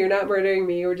murdering you. You're not murdering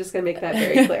me. We're just going to make that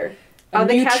very clear. A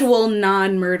mutual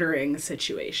non-murdering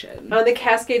situation. On the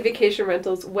Cascade Vacation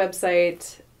Rentals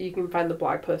website, you can find the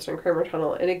blog post on Kramer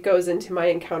Tunnel, and it goes into my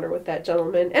encounter with that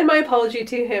gentleman and my apology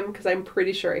to him because I'm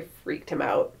pretty sure I freaked him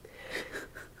out.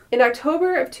 In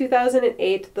October of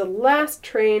 2008, the last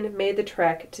train made the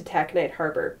trek to Taconite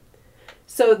Harbor.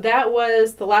 So that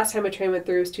was the last time a train went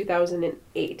through was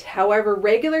 2008. However,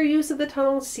 regular use of the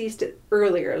tunnel ceased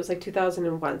earlier. It was like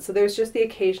 2001. So there's just the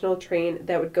occasional train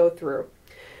that would go through.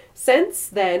 Since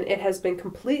then, it has been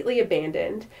completely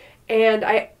abandoned. And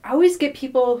I always get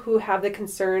people who have the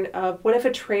concern of, what if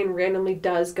a train randomly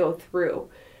does go through?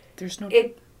 There's no...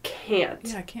 It can't.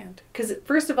 Yeah, I can't. Because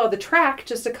first of all, the track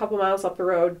just a couple miles up the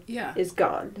road is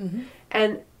gone. Mm-hmm.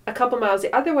 And a couple miles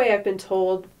the other way, I've been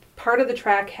told, part of the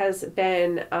track has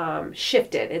been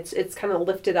shifted. It's kind of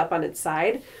lifted up on its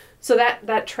side. So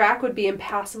that track would be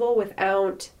impassable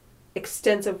without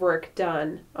extensive work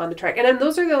done on the track. And then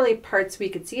those are the only parts we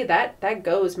could see. That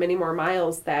goes many more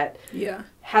miles that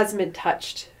hasn't been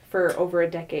touched for over a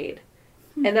decade.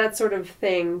 And that sort of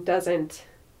thing doesn't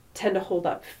tend to hold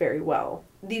up very well.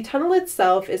 The tunnel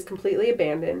itself is completely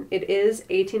abandoned. It is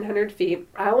 1,800 feet.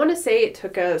 I want to say it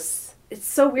took us... It's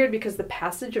so weird because the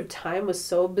passage of time was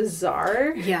so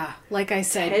bizarre. Yeah, like I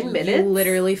said, 10 minutes? You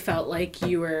literally felt like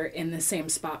you were in the same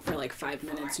spot for like 5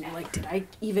 minutes. And you're like, did I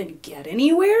even get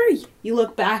anywhere? You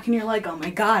look back and you're like, oh my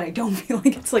god, I don't feel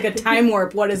like it's like a time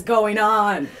warp. What is going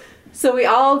on? So we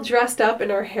all dressed up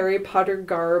in our Harry Potter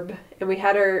garb, and we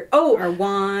had our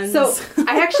wands. So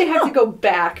I actually have to go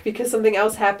back because something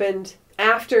else happened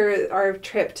after our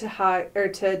trip to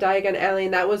Diagon Alley,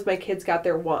 and that was my kids got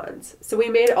their wands. So we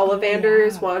made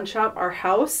Ollivander's wand shop our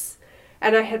house,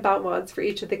 and I had bought wands for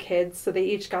each of the kids, so they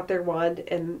each got their wand.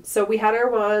 And so we had our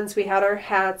wands, we had our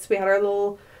hats, we had our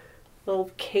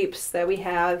little capes that we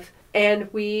have,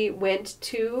 and we went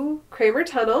to Kramer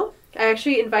Tunnel. I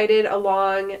actually invited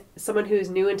along someone who's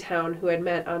new in town who had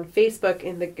met on Facebook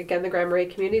in the Grand Marais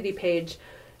community page,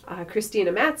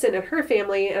 Christina Matson and her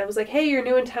family, and I was like, hey, you're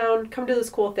new in town, come do this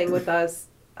cool thing with us.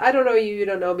 I don't know you, you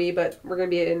don't know me, but we're going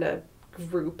to be in a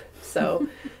group. So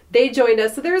they joined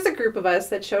us. So there was a group of us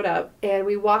that showed up, and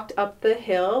we walked up the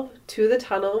hill to the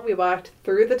tunnel. We walked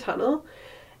through the tunnel.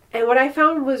 And what I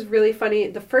found was really funny,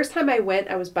 the first time I went,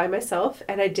 I was by myself,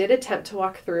 and I did attempt to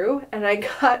walk through, and I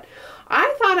thought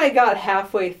I got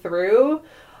halfway through.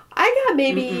 I got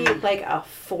maybe like a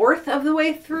fourth of the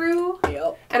way through.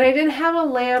 Yep. And I didn't have a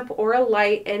lamp or a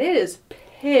light, and it is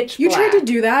pitch black. You tried to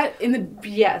do that in the...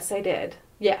 Yes, I did.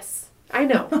 Yes. I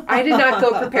know. I did not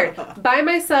go prepared. By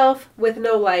myself, with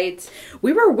no light.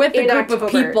 We were with a group October.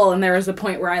 of people, and there was a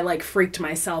point where I, like, freaked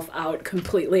myself out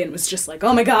completely and was just like,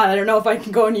 oh my god, I don't know if I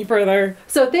can go any further.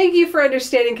 So thank you for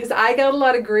understanding, because I got a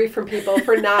lot of grief from people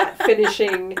for not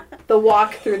finishing the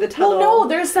walk through the tunnel. Well, no,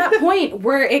 there's that point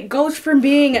where it goes from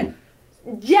being...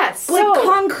 Yes. Like,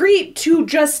 concrete to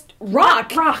just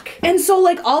rock. And so,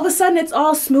 like, all of a sudden it's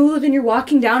all smooth and you're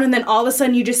walking down, and then all of a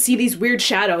sudden you just see these weird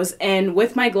shadows. And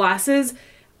with my glasses,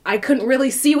 I couldn't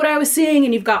really see what I was seeing,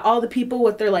 and you've got all the people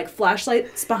with their, like,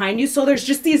 flashlights behind you. So there's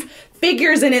just these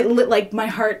figures, and it like, my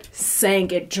heart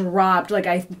sank. It dropped. Like,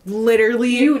 I literally...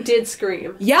 You did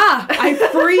scream. Yeah. I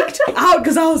freaked out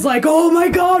because I was like, oh my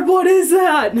god, what is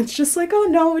that? And it's just like, oh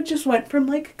no, it just went from,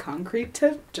 like, concrete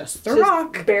to just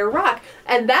rock. Bare rock.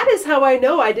 And that is how I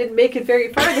know I didn't make it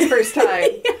very far the first time.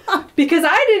 Yeah. Because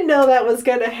I didn't know that was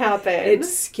going to happen. It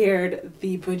scared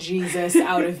the bejesus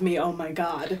out of me. Oh my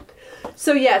god.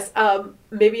 So yes,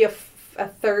 maybe a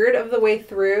third of the way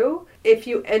through, if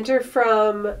you enter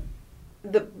from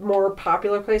the more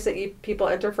popular place that people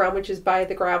enter from, which is by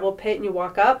the gravel pit, and you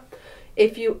walk up,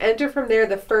 if you enter from there,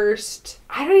 the first,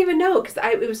 I don't even know, because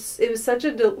it was such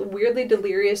a weirdly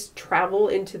delirious travel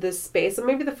into this space, and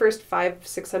maybe the first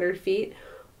 500-600 feet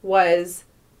was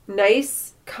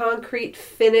nice concrete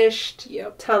finished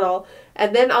tunnel,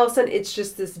 and then all of a sudden it's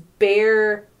just this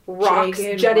bare rocks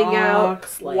jutting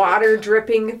out, like, water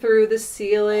dripping through the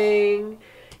ceiling.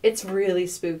 It's really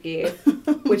spooky,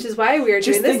 which is why we were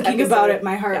doing this episode. Just thinking about it,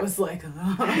 my heart was like,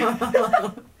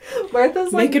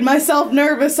 Martha's like making myself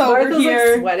nervous over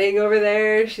here. Like sweating over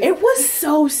there. It was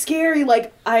so scary.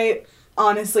 Like,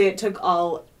 honestly, it took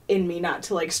all in me not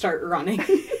to, like, start running.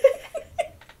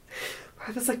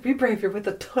 Martha's like, be brave, you're with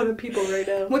a ton of people right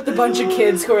now. With a bunch of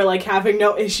kids who are, like, having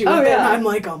no issue with it. And I'm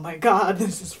like, oh my god,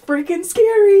 this is freaking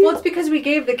scary. Well, it's because we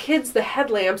gave the kids the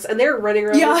headlamps, and they're running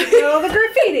around with all the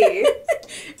graffiti.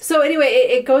 So anyway,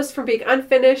 it goes from being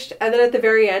unfinished, and then at the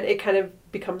very end, it kind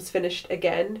of becomes finished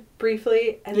again,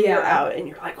 briefly, and then you're out, and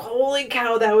you're like, holy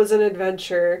cow, that was an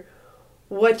adventure.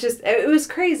 It was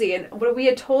crazy. And what we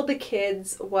had told the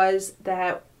kids was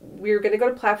that we were going to go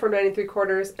to platform 9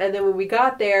 3/4, and then when we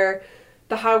got there,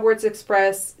 the Hogwarts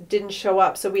Express didn't show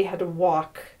up, so we had to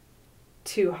walk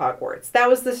to Hogwarts. That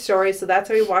was the story, so that's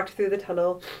how we walked through the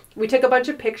tunnel. We took a bunch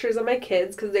of pictures of my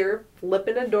kids because they were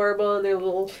flipping adorable and their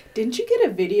little... Didn't you get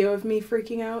a video of me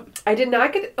freaking out? I did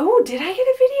not get... Oh, did I get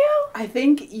a video? I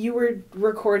think you were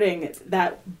recording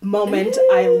that moment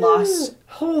I lost.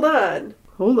 Hold on.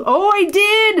 Oh, I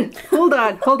did! Hold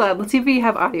on. Let's see if we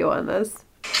have audio on this.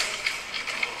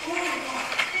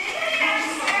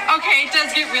 Okay, it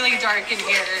does get really dark in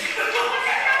here.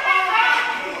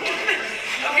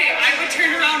 Okay, I would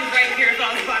turn around right here if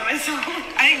I was by myself.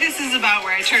 I think this is about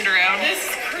where I turned around. This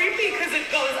is creepy because it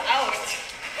goes out.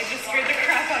 I just scared the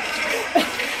crap out of me.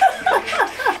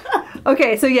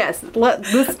 Okay, so yes,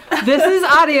 this is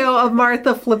audio of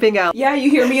Martha flipping out. Yeah,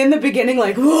 you hear me in the beginning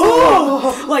like,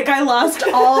 whoa! Like I lost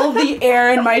all the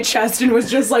air in my chest and was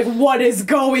just like, what is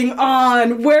going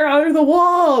on? Where are the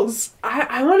walls?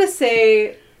 I want to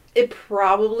say it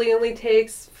probably only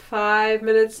takes 5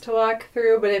 minutes to walk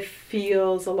through, but it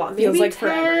feels a lot. Feels Maybe like 10?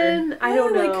 forever. I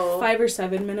don't know. Like 5 or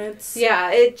 7 minutes.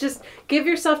 Yeah, it just give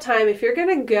yourself time. If you're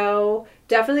gonna go,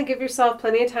 definitely give yourself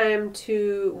plenty of time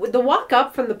to the walk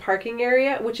up from the parking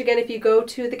area. Which again, if you go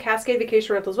to the Cascade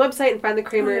Vacation Rentals website and find the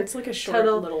Kramer it's like a short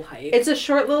tunnel, little hike. It's a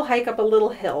short little hike up a little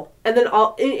hill, and then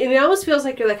it almost feels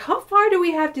like you're like, how far do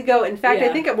we have to go? In fact, Yeah.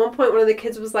 I think at one point one of the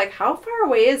kids was like, how far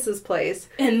away is this place?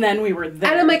 And then we were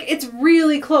there. And I'm like, it's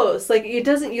really close. Like you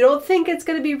don't think it's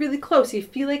gonna be really close. You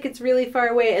feel like it's really far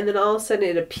away, and then all of a sudden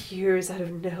it appears out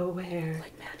of nowhere.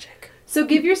 like magic. So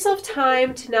give yourself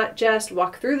time to not just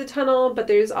walk through the tunnel, but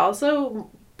there's also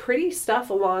pretty stuff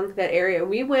along that area.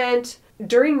 We went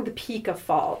during the peak of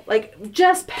fall, like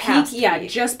just past peak. Yeah,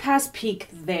 just past peak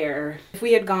there. If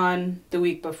we had gone the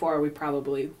week before, we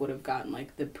probably would have gotten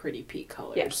like the pretty peak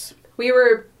colors. Yes. We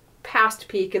were past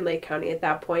peak in Lake County at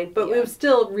that point, but it was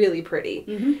still really pretty.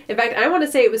 Mm-hmm. In fact, I want to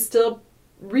say it was still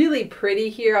really pretty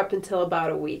here up until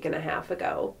about a week and a half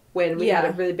ago when we had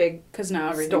a really big because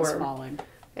now everything's storm. Falling.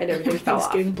 And everything fell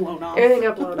off. Getting blown off. Everything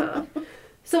got blown off.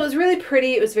 So it was really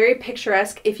pretty. It was very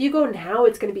picturesque. If you go now,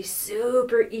 it's going to be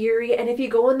super eerie. And if you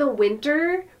go in the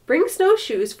winter, bring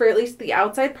snowshoes for at least the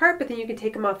outside part, but then you can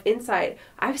take them off inside.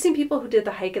 I've seen people who did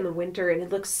the hike in the winter, and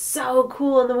it looks so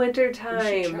cool in the winter time.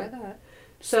 We should try that.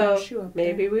 So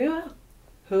maybe we will.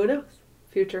 Who knows?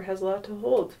 Future has a lot to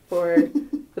hold for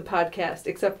the podcast,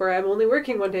 except for I'm only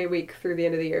working 1 day a week through the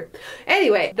end of the year.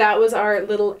 Anyway, that was our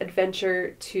little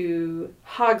adventure to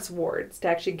Hogswarts, to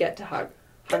actually get to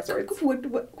Hogswarts.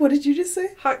 What did you just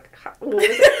say? What was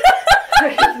it?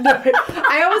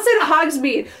 I almost said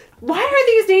Hogsmeade. Why are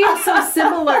these names so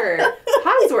similar?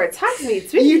 Hogswarts,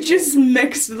 Hogsmeade. You just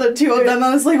mixed the two of them.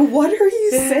 I was like, what are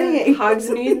you saying?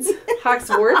 Hogsmeades,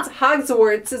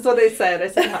 Hogswarts is what I said. I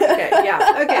said, okay,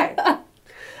 yeah, okay.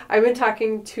 I've been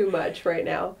talking too much right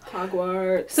now.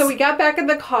 Hogwarts. So we got back in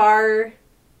the car,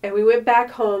 and we went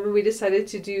back home, and we decided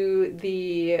to do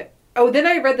the... Oh, then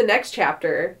I read the next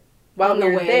chapter while we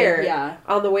were there. Yeah.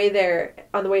 On the way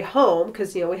home,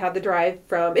 because, we had the drive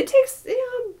from... It takes,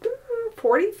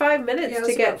 45 minutes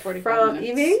to get from...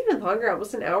 Maybe even longer,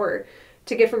 almost an hour,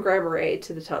 to get from Grand Marais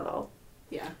to the tunnel.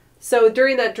 Yeah. So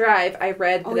during that drive, I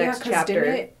read the next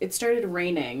chapter. It started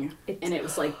raining, and it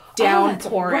was like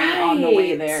downpouring on the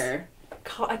way there.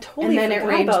 I totally and then it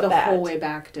rained about the that. whole way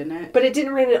back, didn't it? But it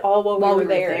didn't rain at all while we were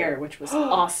there, which was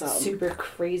awesome. Super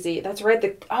crazy. That's right. The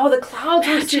clouds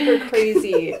were super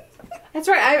crazy. That's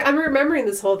right. I'm remembering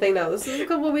this whole thing now. This is a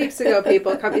couple of weeks ago,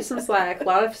 people. Cut me some slack. A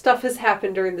lot of stuff has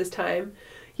happened during this time.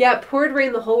 Yeah, it poured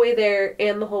rain the whole way there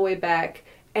and the whole way back.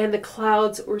 And the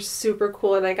clouds were super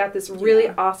cool. And I got this really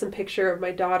awesome picture of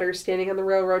my daughter standing on the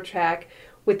railroad track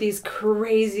with these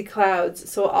crazy clouds.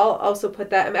 So I'll also put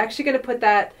that. I'm actually going to put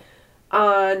that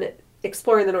on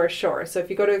Exploring the North Shore. So if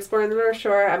you go to Exploring the North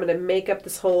Shore, I'm going to make up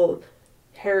this whole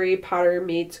Harry Potter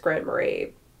meets Grand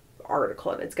Marais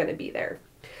article, and it's going to be there.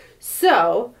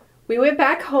 So we went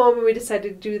back home, and we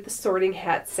decided to do the sorting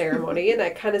hat ceremony, and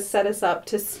that kind of set us up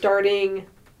to starting...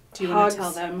 Do you want to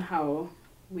tell them how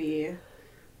we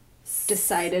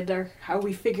decided how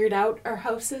we figured out our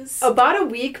houses? About a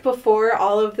week before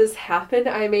all of this happened,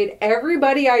 I made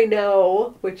everybody I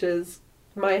know, which is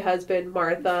my husband,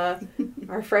 Martha,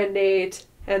 our friend Nate,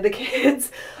 and the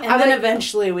kids. And then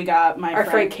eventually we got our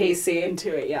friend Casey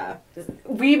into it, yeah.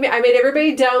 I made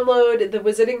everybody download the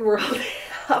Wizarding World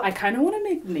app. I kind of want to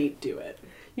make Nate do it.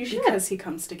 You should. Because he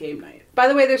comes to game night. By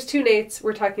the way, there's 2 Nates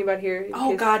we're talking about here.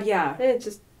 Oh, God, yeah.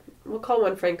 We'll call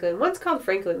one Franklin. One's called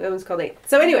Franklin, the other one's called Nate.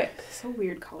 So anyway. So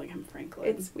weird calling him Franklin.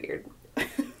 It's weird.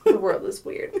 The world is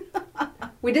weird.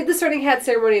 We did the sorting hat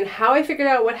ceremony, and how I figured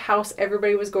out what house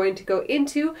everybody was going to go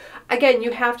into. Again,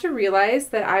 you have to realize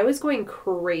that I was going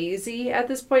crazy at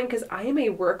this point because I am a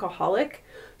workaholic.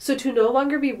 So to no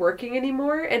longer be working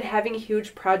anymore and having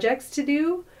huge projects to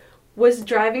do was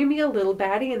driving me a little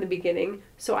batty in the beginning.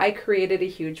 So I created a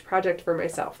huge project for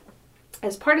myself.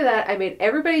 As part of that, I made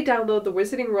everybody download the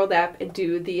Wizarding World app and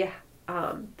do the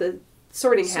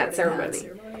sorting hat ceremony.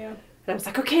 Yeah. And I was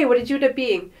like, okay, what did you end up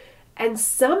being? And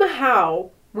somehow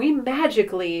we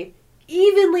magically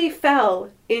evenly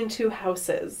fell into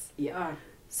houses. Yeah.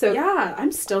 So yeah,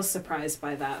 I'm still surprised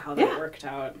by that, how that worked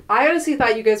out. I honestly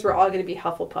thought you guys were all going to be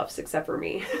Hufflepuffs except for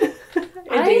me. and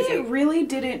I Daisy. really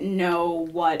didn't know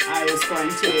what I was going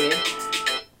to be.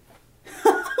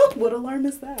 What alarm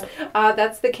is that?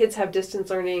 That's the kids have distance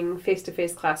learning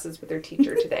face-to-face classes with their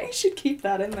teacher today. I should keep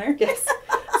that in there. Yes.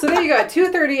 So there you go. At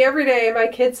 2:30 every day, my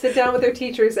kids sit down with their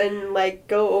teachers and like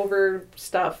go over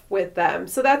stuff with them.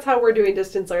 So that's how we're doing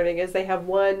distance learning, is they have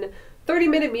one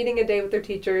 30-minute meeting a day with their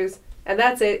teachers, and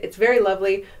that's it. It's very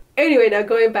lovely. Anyway, now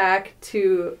going back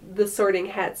to the sorting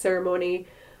hat ceremony.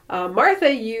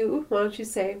 Martha, why don't you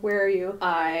say, where are you?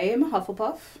 I'm a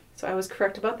Hufflepuff. So I was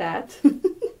correct about that.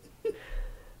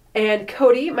 And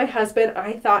Cody, my husband,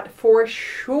 I thought for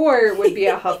sure would be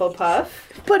a Hufflepuff.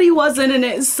 But he wasn't, and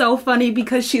it's so funny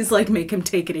because she's like, make him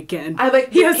take it again. I'm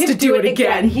like, he has to do it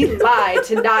again. He lied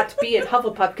to not be a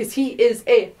Hufflepuff because he is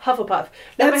a Hufflepuff.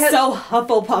 Now, That's so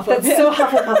Hufflepuff of him. That's so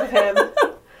Hufflepuff of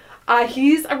him.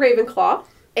 He's a Ravenclaw,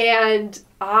 and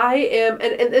I am,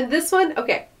 and this one,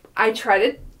 okay, I try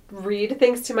to read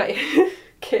things to my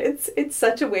kids in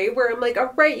such a way where I'm like,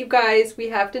 all right, you guys, we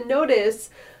have to notice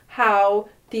how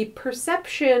the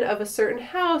perception of a certain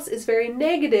house is very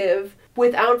negative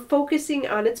without focusing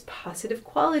on its positive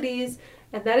qualities.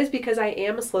 And that is because I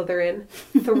am a Slytherin.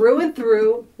 Through and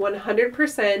through,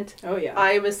 100%. Oh, yeah.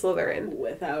 I am a Slytherin.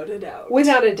 Without a doubt.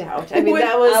 Without a doubt. I mean,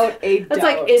 that's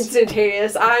like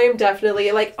instantaneous. I am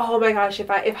definitely like, oh my gosh, if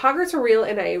Hogwarts were real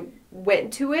and I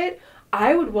went to it,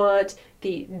 I would want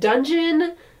the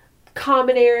dungeon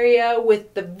common area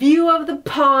with the view of the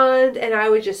pond, and I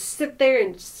would just sit there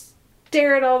and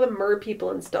stare at all the mer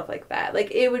people and stuff like that.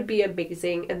 Like, it would be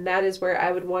amazing, and that is where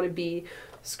I would want to be.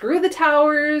 Screw the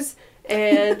towers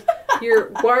and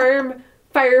your warm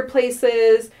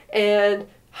fireplaces and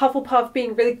Hufflepuff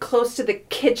being really close to the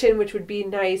kitchen, which would be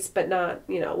nice, but not,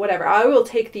 whatever. I will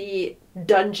take the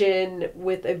dungeon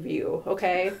with a view,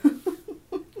 okay?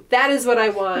 That is what I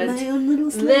want. My own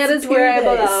little that is where I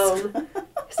belong.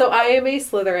 So I am a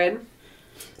Slytherin.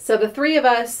 So the three of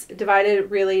us divided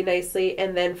really nicely,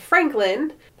 and then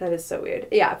Franklin, that is so weird.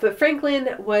 Yeah, but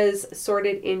Franklin was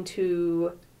sorted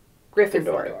into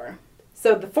Gryffindor.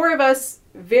 So the four of us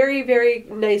very, very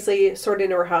nicely sorted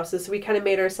into our houses. So we kind of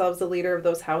made ourselves the leader of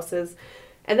those houses.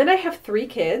 And then I have 3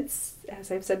 kids,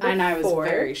 as I've said before. And I was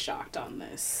very shocked on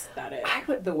this,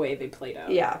 the way they played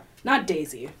out. Yeah. Not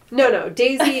Daisy. No,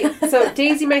 Daisy. So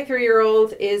Daisy, my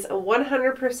 3-year-old, is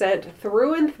 100%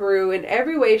 through and through, in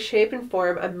every way, shape, and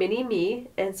form, a mini-me.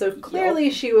 And so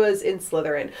clearly she was in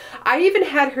Slytherin. I even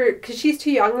had her, because she's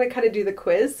too young to kind of do the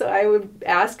quiz, so I would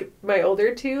ask my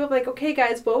older 2, I'm like, okay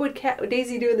guys, what would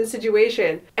Daisy do in this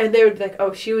situation? And they would be like,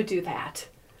 oh, she would do that.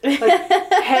 Like,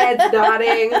 heads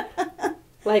nodding.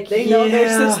 Like, they know their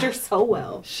sister so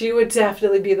well. She would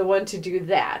definitely be the one to do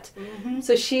that. Mm-hmm.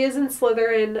 So she is in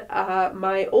Slytherin.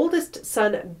 My oldest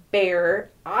son, Bear,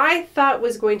 I thought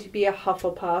was going to be a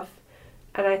Hufflepuff.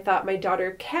 And I thought my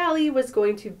daughter, Callie, was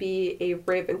going to be a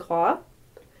Ravenclaw.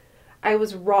 I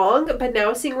was wrong, but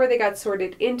now seeing where they got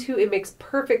sorted into, it makes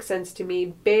perfect sense to me.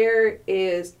 Bear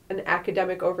is an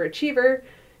academic overachiever.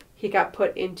 He got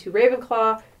put into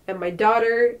Ravenclaw. And my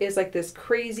daughter is like this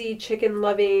crazy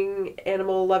chicken-loving,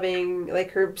 animal-loving,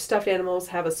 like her stuffed animals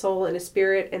have a soul and a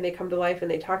spirit, and they come to life and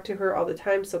they talk to her all the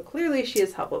time. So clearly she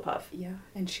is Hufflepuff. Yeah,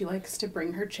 and she likes to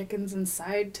bring her chickens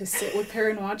inside to sit with her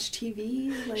and watch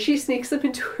TV. Like, she sneaks them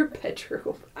into her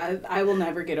bedroom. I will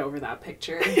never get over that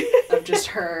picture of just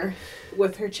her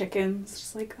with her chickens.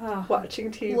 Just like, oh,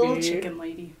 watching TV. Little chicken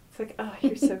lady. It's like, oh,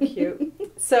 you're so cute.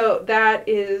 So that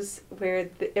is where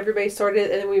everybody sorted,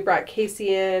 and then we brought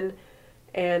Casey in,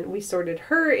 and we sorted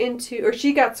her into, or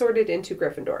she got sorted into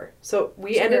Gryffindor. So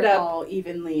we ended up all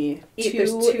evenly.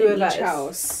 There's 2 of us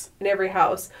house. In every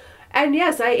house. And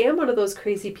yes, I am one of those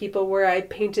crazy people where I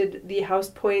painted the house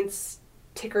points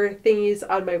ticker thingies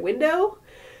on my window,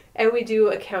 and we do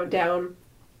a countdown.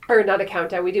 Or not a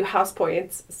countdown, we do house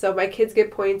points. So my kids get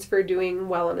points for doing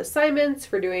well on assignments,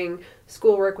 for doing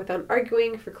schoolwork without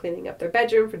arguing, for cleaning up their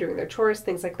bedroom, for doing their chores,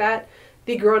 things like that.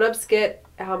 The grown-ups get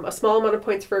a small amount of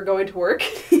points for going to work.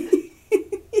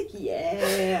 Yeah.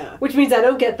 Yeah. Which means I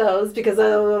don't get those because I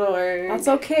don't want to work. That's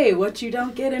okay. What you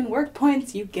don't get in work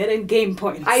points, you get in game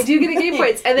points. I do get a game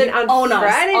points. And then on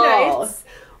Friday nights,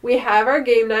 we have our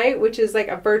game night, which is like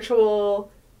a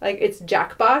virtual, like it's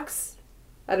Jackbox.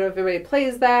 I don't know if everybody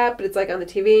plays that, but it's like on the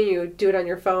TV and you do it on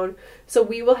your phone. So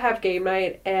we will have game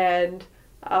night, and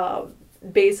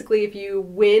basically if you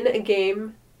win a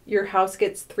game, your house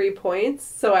gets 3 points.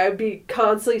 So I would be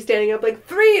constantly standing up like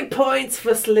 3 points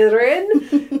for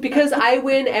Slytherin because I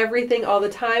win everything all the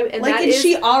time. And like, and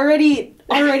she already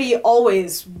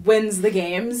always wins the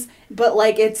games, but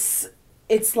like it's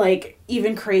like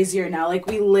even crazier now. Like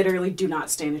we literally do not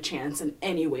stand a chance in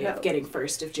any way of getting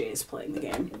first if Jay is playing the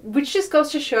game. Which just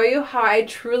goes to show you how I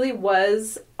truly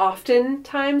was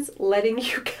oftentimes letting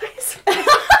you guys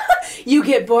You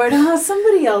get bored. Oh,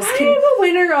 somebody else can. I am a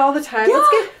winner all the time. Yeah,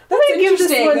 Let me give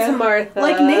this one to Martha.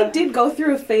 Like Nate did go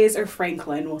through a phase, or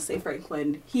Franklin, we'll say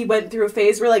Franklin. He went through a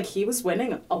phase where like he was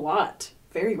winning a lot,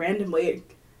 very randomly.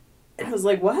 And I was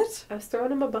like, what? I was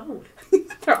throwing him a bone.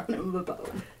 Throwing him a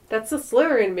bone. That's the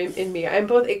Slytherin in me. I'm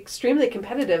both extremely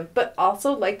competitive, but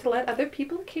also like to let other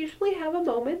people occasionally have a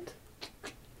moment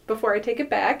before I take it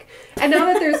back. And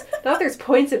now that there's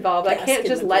points involved, I can't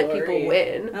just let people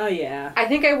win. Oh yeah. I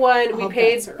think I won. All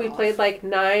We played like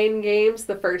 9 games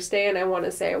the first day, and I want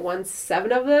to say I won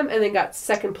 7 of them, and then got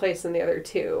second place in the other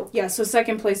 2. Yeah, so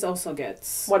second place also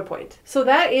gets 1 point. So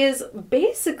that is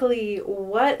basically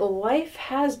what life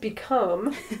has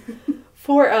become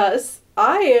for us.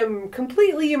 I am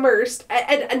completely immersed.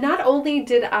 And not only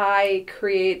did I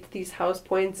create these house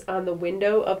points on the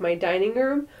window of my dining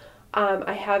room,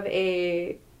 I have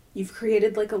You've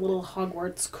created like a little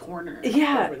Hogwarts corner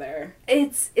over there.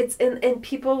 And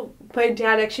people, my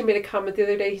dad actually made a comment the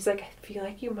other day. He's like, I feel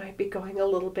like you might be going a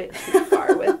little bit too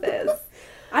far with this.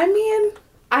 I mean,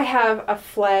 I have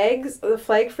the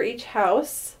flag for each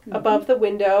house above the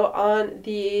window. On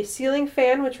the ceiling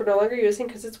fan, which we're no longer using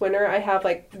because it's winter, I have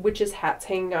like witches' hats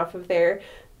hanging off of there.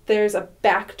 There's a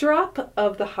backdrop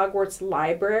of the Hogwarts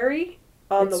library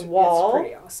on the wall. It's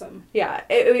pretty awesome. Yeah,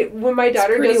 when my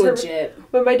daughter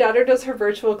does her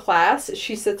virtual class,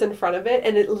 she sits in front of it,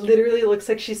 and it literally looks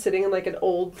like she's sitting in like an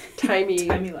old timey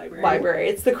library.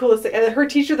 It's the coolest thing. And her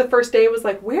teacher the first day was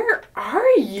like, "Where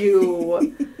are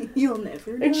you?" You'll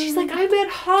never know. And she's like, "I'm at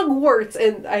Hogwarts,"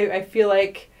 and I feel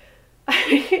like.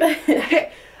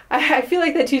 I feel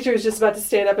like that teacher was just about to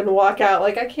stand up and walk out.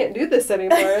 Like, I can't do this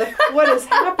anymore. Like, what is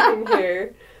happening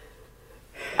here?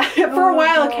 For a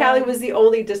while, Callie was the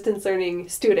only distance learning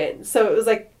student. So it was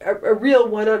like a real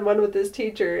one-on-one with this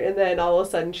teacher. And then all of a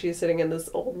sudden, she's sitting in this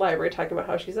old library talking about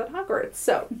how she's at Hogwarts.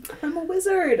 So I'm a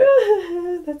wizard.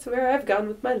 That's where I've gone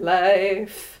with my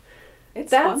life.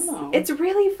 It's fun, though. It's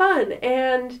really fun.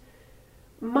 And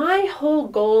my whole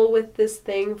goal with this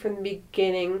thing from the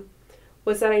beginning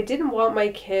was that I didn't want my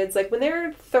kids, like when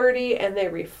they're 30 and they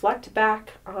reflect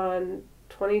back on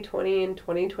 2020 and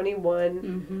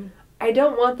 2021, I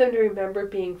don't want them to remember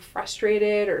being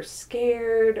frustrated or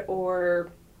scared or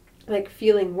like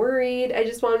feeling worried. I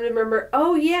just want them to remember,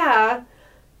 oh yeah,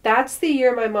 that's the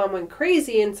year my mom went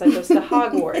crazy and sent us to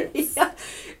Hogwarts. Yeah.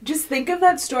 Just think of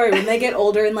that story when they get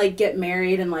older and like get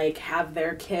married and like have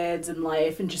their kids and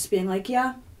life and just being like,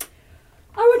 yeah,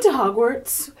 I went to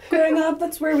Hogwarts growing up.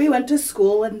 That's where we went to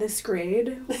school in this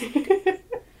grade.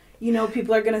 You know,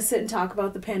 people are going to sit and talk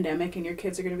about the pandemic and your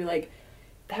kids are going to be like,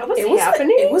 that was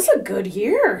happening? It was a good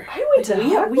year. I went to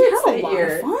Hogwarts we had a that lot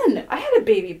year. of fun. I had a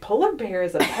baby polar bear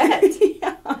as a pet.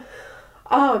 Yeah.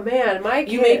 Oh man, my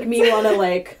kids. You make me want to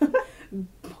like,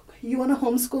 you want to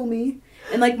homeschool me?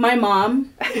 And like my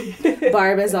mom,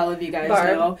 Barb, as all of you guys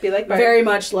know, be like Barb, very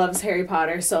much loves Harry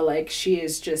Potter. So like she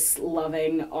is just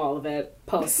loving all of it.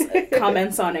 Posts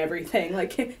comments on everything.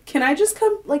 Like, can I just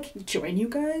come like join you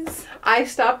guys? I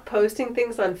stopped posting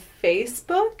things on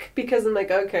Facebook because I'm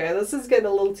like, okay, this is getting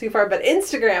a little too far. But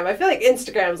Instagram, I feel like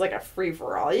Instagram is like a free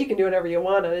for all. You can do whatever you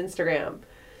want on Instagram.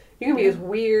 You can be as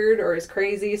weird or as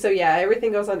crazy. So yeah,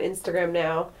 everything goes on Instagram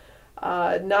now.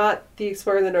 Not the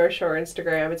Exploring the North Shore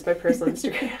Instagram. It's my personal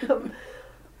Instagram.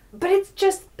 But it's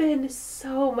just been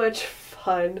so much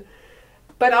fun.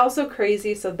 But also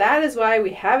crazy. So that is why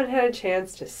we haven't had a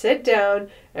chance to sit down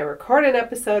and record an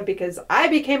episode because I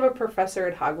became a professor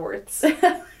at Hogwarts.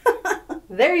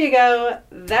 There you go.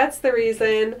 That's the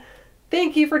reason.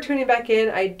 Thank you for tuning back in.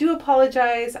 I do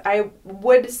apologize. I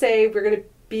would say we're going to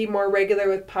be more regular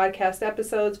with podcast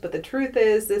episodes, but the truth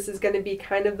is this is going to be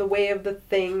kind of the way of the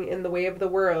thing in the way of the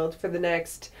world for the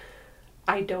next,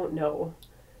 I don't know.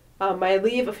 My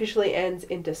leave officially ends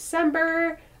in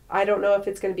December. I don't know if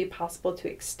it's going to be possible to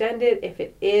extend it. If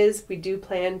it is, we do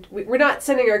plan, we're not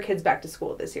sending our kids back to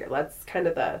school this year. That's kind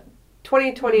of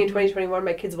 2020 and 2021,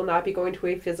 my kids will not be going to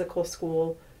a physical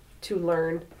school to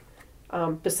learn,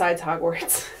 besides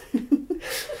Hogwarts.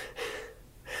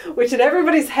 Which in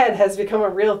everybody's head has become a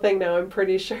real thing now, I'm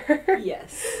pretty sure.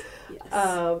 Yes.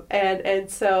 And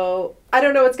so I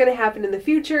don't know what's going to happen in the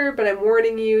future, but I'm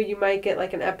warning you, you might get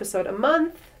like an episode a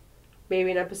month,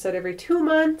 maybe an episode every 2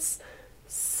 months.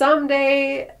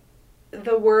 Someday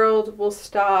the world will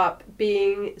stop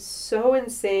being so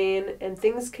insane and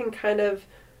things can kind of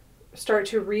start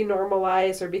to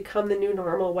re-normalize or become the new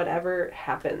normal, whatever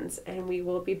happens. And we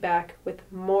will be back with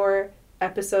more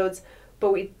episodes.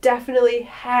 But we definitely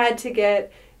had to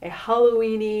get a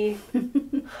Halloween-y...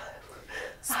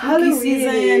 Spooky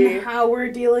season, how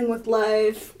we're dealing with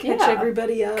life, catch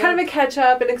everybody up. Kind of a catch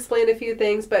up and explain a few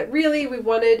things, but really we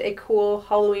wanted a cool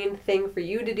Halloween thing for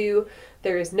you to do.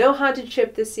 There is no haunted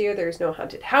ship this year, there's no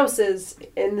haunted houses,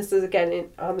 and this is again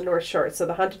on the North Shore, so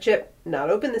the haunted ship,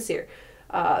 not open this year.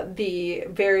 The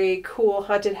very cool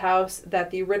haunted house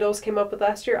that the Riddles came up with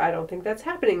last year, I don't think that's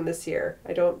happening this year.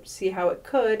 I don't see how it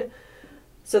could.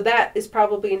 So that is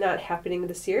probably not happening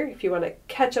this year. If you want to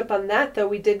catch up on that, though,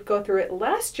 we did go through it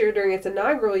last year during its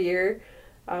inaugural year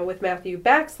with Matthew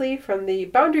Baxley from the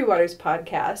Boundary Waters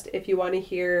podcast. If you want to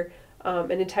hear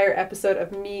an entire episode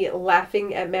of me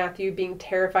laughing at Matthew being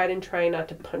terrified and trying not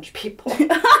to punch people.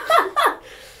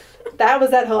 That was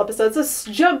that whole episode.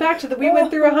 So jump back to we went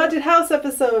through a haunted house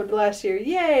episode last year.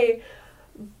 Yay!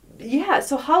 Yeah,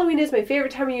 so Halloween is my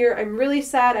favorite time of year. I'm really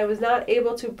sad I was not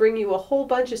able to bring you a whole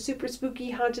bunch of super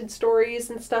spooky haunted stories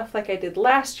and stuff like I did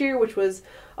last year, which was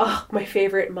my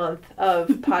favorite month of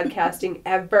podcasting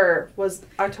ever was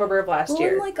October of last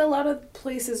year. Well, like a lot of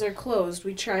places are closed.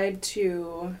 We tried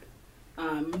to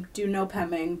do no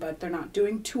pemming, but they're not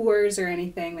doing tours or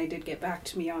anything. They did get back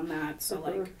to me on that. So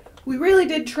like we really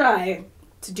did try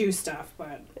to do stuff,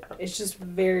 but it's just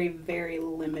very, very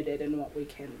limited in what we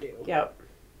can do. Yep.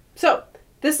 So,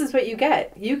 this is what you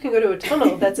get. You can go to a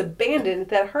tunnel that's abandoned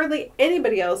that hardly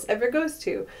anybody else ever goes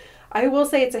to. I will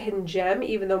say it's a hidden gem,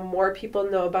 even though more people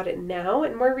know about it now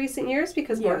in more recent years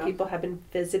because more people have been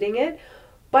visiting it.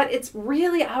 But it's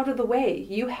really out of the way.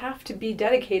 You have to be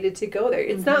dedicated to go there.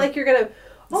 It's not like you're going to,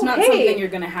 it's not something you're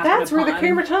going to happen that's where the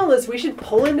Kramer Tunnel is. We should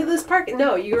pull into this park.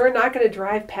 No, you're not going to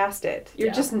drive past it.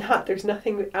 You're just not. There's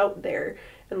nothing out there.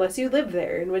 Unless you live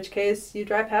there, in which case you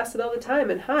drive past it all the time.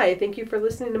 And hi, thank you for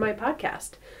listening to my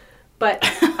podcast. But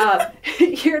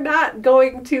you're not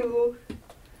going to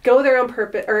go there on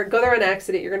purpose or go there on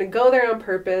accident. You're going to go there on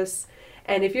purpose.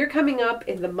 And if you're coming up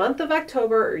in the month of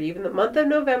October or even the month of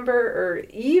November or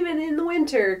even in the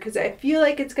winter, because I feel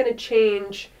like it's going to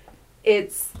change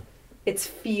its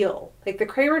feel. Like the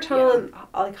Kramer Tunnel in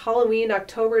like Halloween,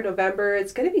 October, November,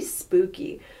 it's going to be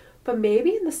spooky. But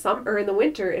maybe in the summer or in the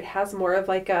winter, it has more of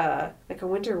like a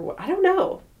winter. I don't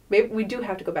know. Maybe we do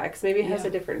have to go back because maybe it has a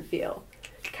different feel.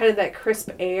 Kind of that crisp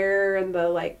air and the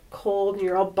like cold, and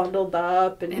you're all bundled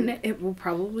up, and it will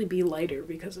probably be lighter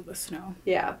because of the snow.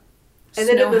 Yeah, and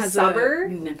then in the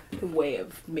summer, a way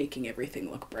of making everything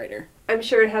look brighter. I'm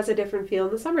sure it has a different feel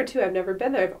in the summer too. I've never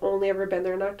been there. I've only ever been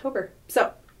there in October.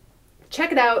 So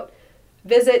check it out.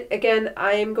 Visit. Again,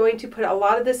 I'm going to put a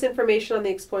lot of this information on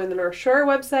the Exploring the North Shore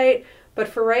website, but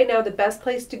for right now, the best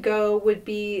place to go would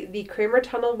be the Kramer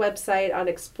Tunnel website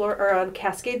on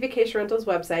Cascade Vacation Rentals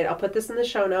website. I'll put this in the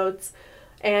show notes.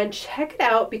 And check it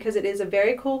out because it is a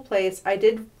very cool place. I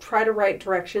did try to write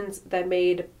directions that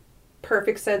made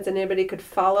perfect sense and anybody could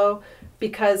follow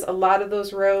because a lot of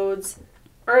those roads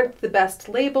aren't the best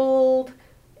labeled.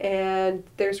 And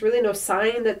there's really no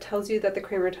sign that tells you that the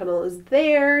Kramer Tunnel is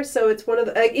there. So it's one of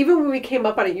the, like, even when we came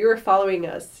up on it, you were following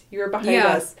us. You were behind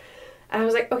us. And I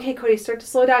was like, okay, Cody, start to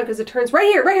slow down because it turns right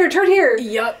here, turn here.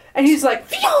 Yep. And he's like,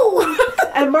 phew!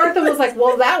 And Martha was like,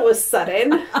 well, that was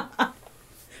sudden.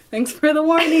 Thanks for the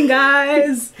warning,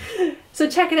 guys. So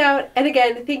check it out. And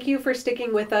again, thank you for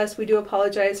sticking with us. We do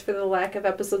apologize for the lack of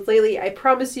episodes lately. I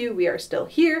promise you, we are still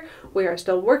here. We are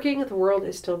still working. The world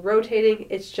is still rotating.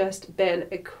 It's just been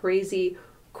a crazy,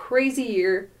 crazy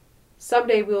year.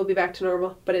 Someday we will be back to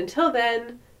normal. But until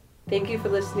then, thank you for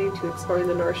listening to Exploring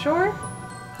the North Shore.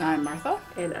 I'm Martha.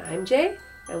 And I'm Jay.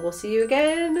 And we'll see you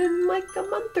again in like a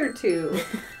month or two.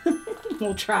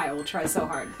 We'll try. We'll try so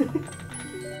hard.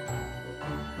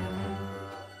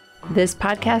 This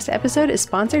podcast episode is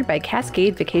sponsored by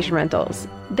Cascade Vacation Rentals.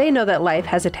 They know that life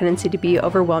has a tendency to be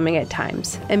overwhelming at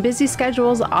times, and busy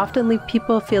schedules often leave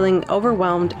people feeling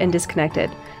overwhelmed and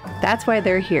disconnected. That's why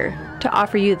they're here. to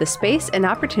offer you the space and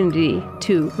opportunity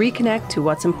to reconnect to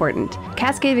what's important.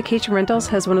 Cascade Vacation Rentals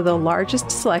has one of the largest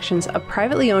selections of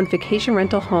privately owned vacation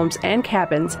rental homes and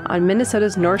cabins on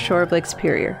Minnesota's North Shore of Lake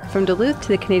Superior, from Duluth to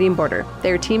the Canadian border.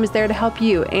 Their team is there to help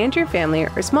you and your family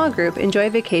or small group enjoy a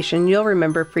vacation you'll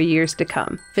remember for years to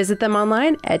come. Visit them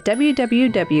online at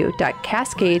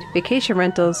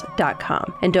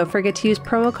www.cascadevacationrentals.com. And don't forget to use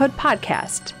promo code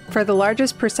PODCAST for the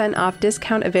largest % off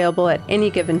discount available at any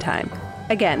given time.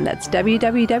 Again, that's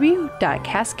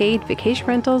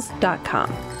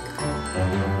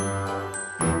www.cascadevacationrentals.com.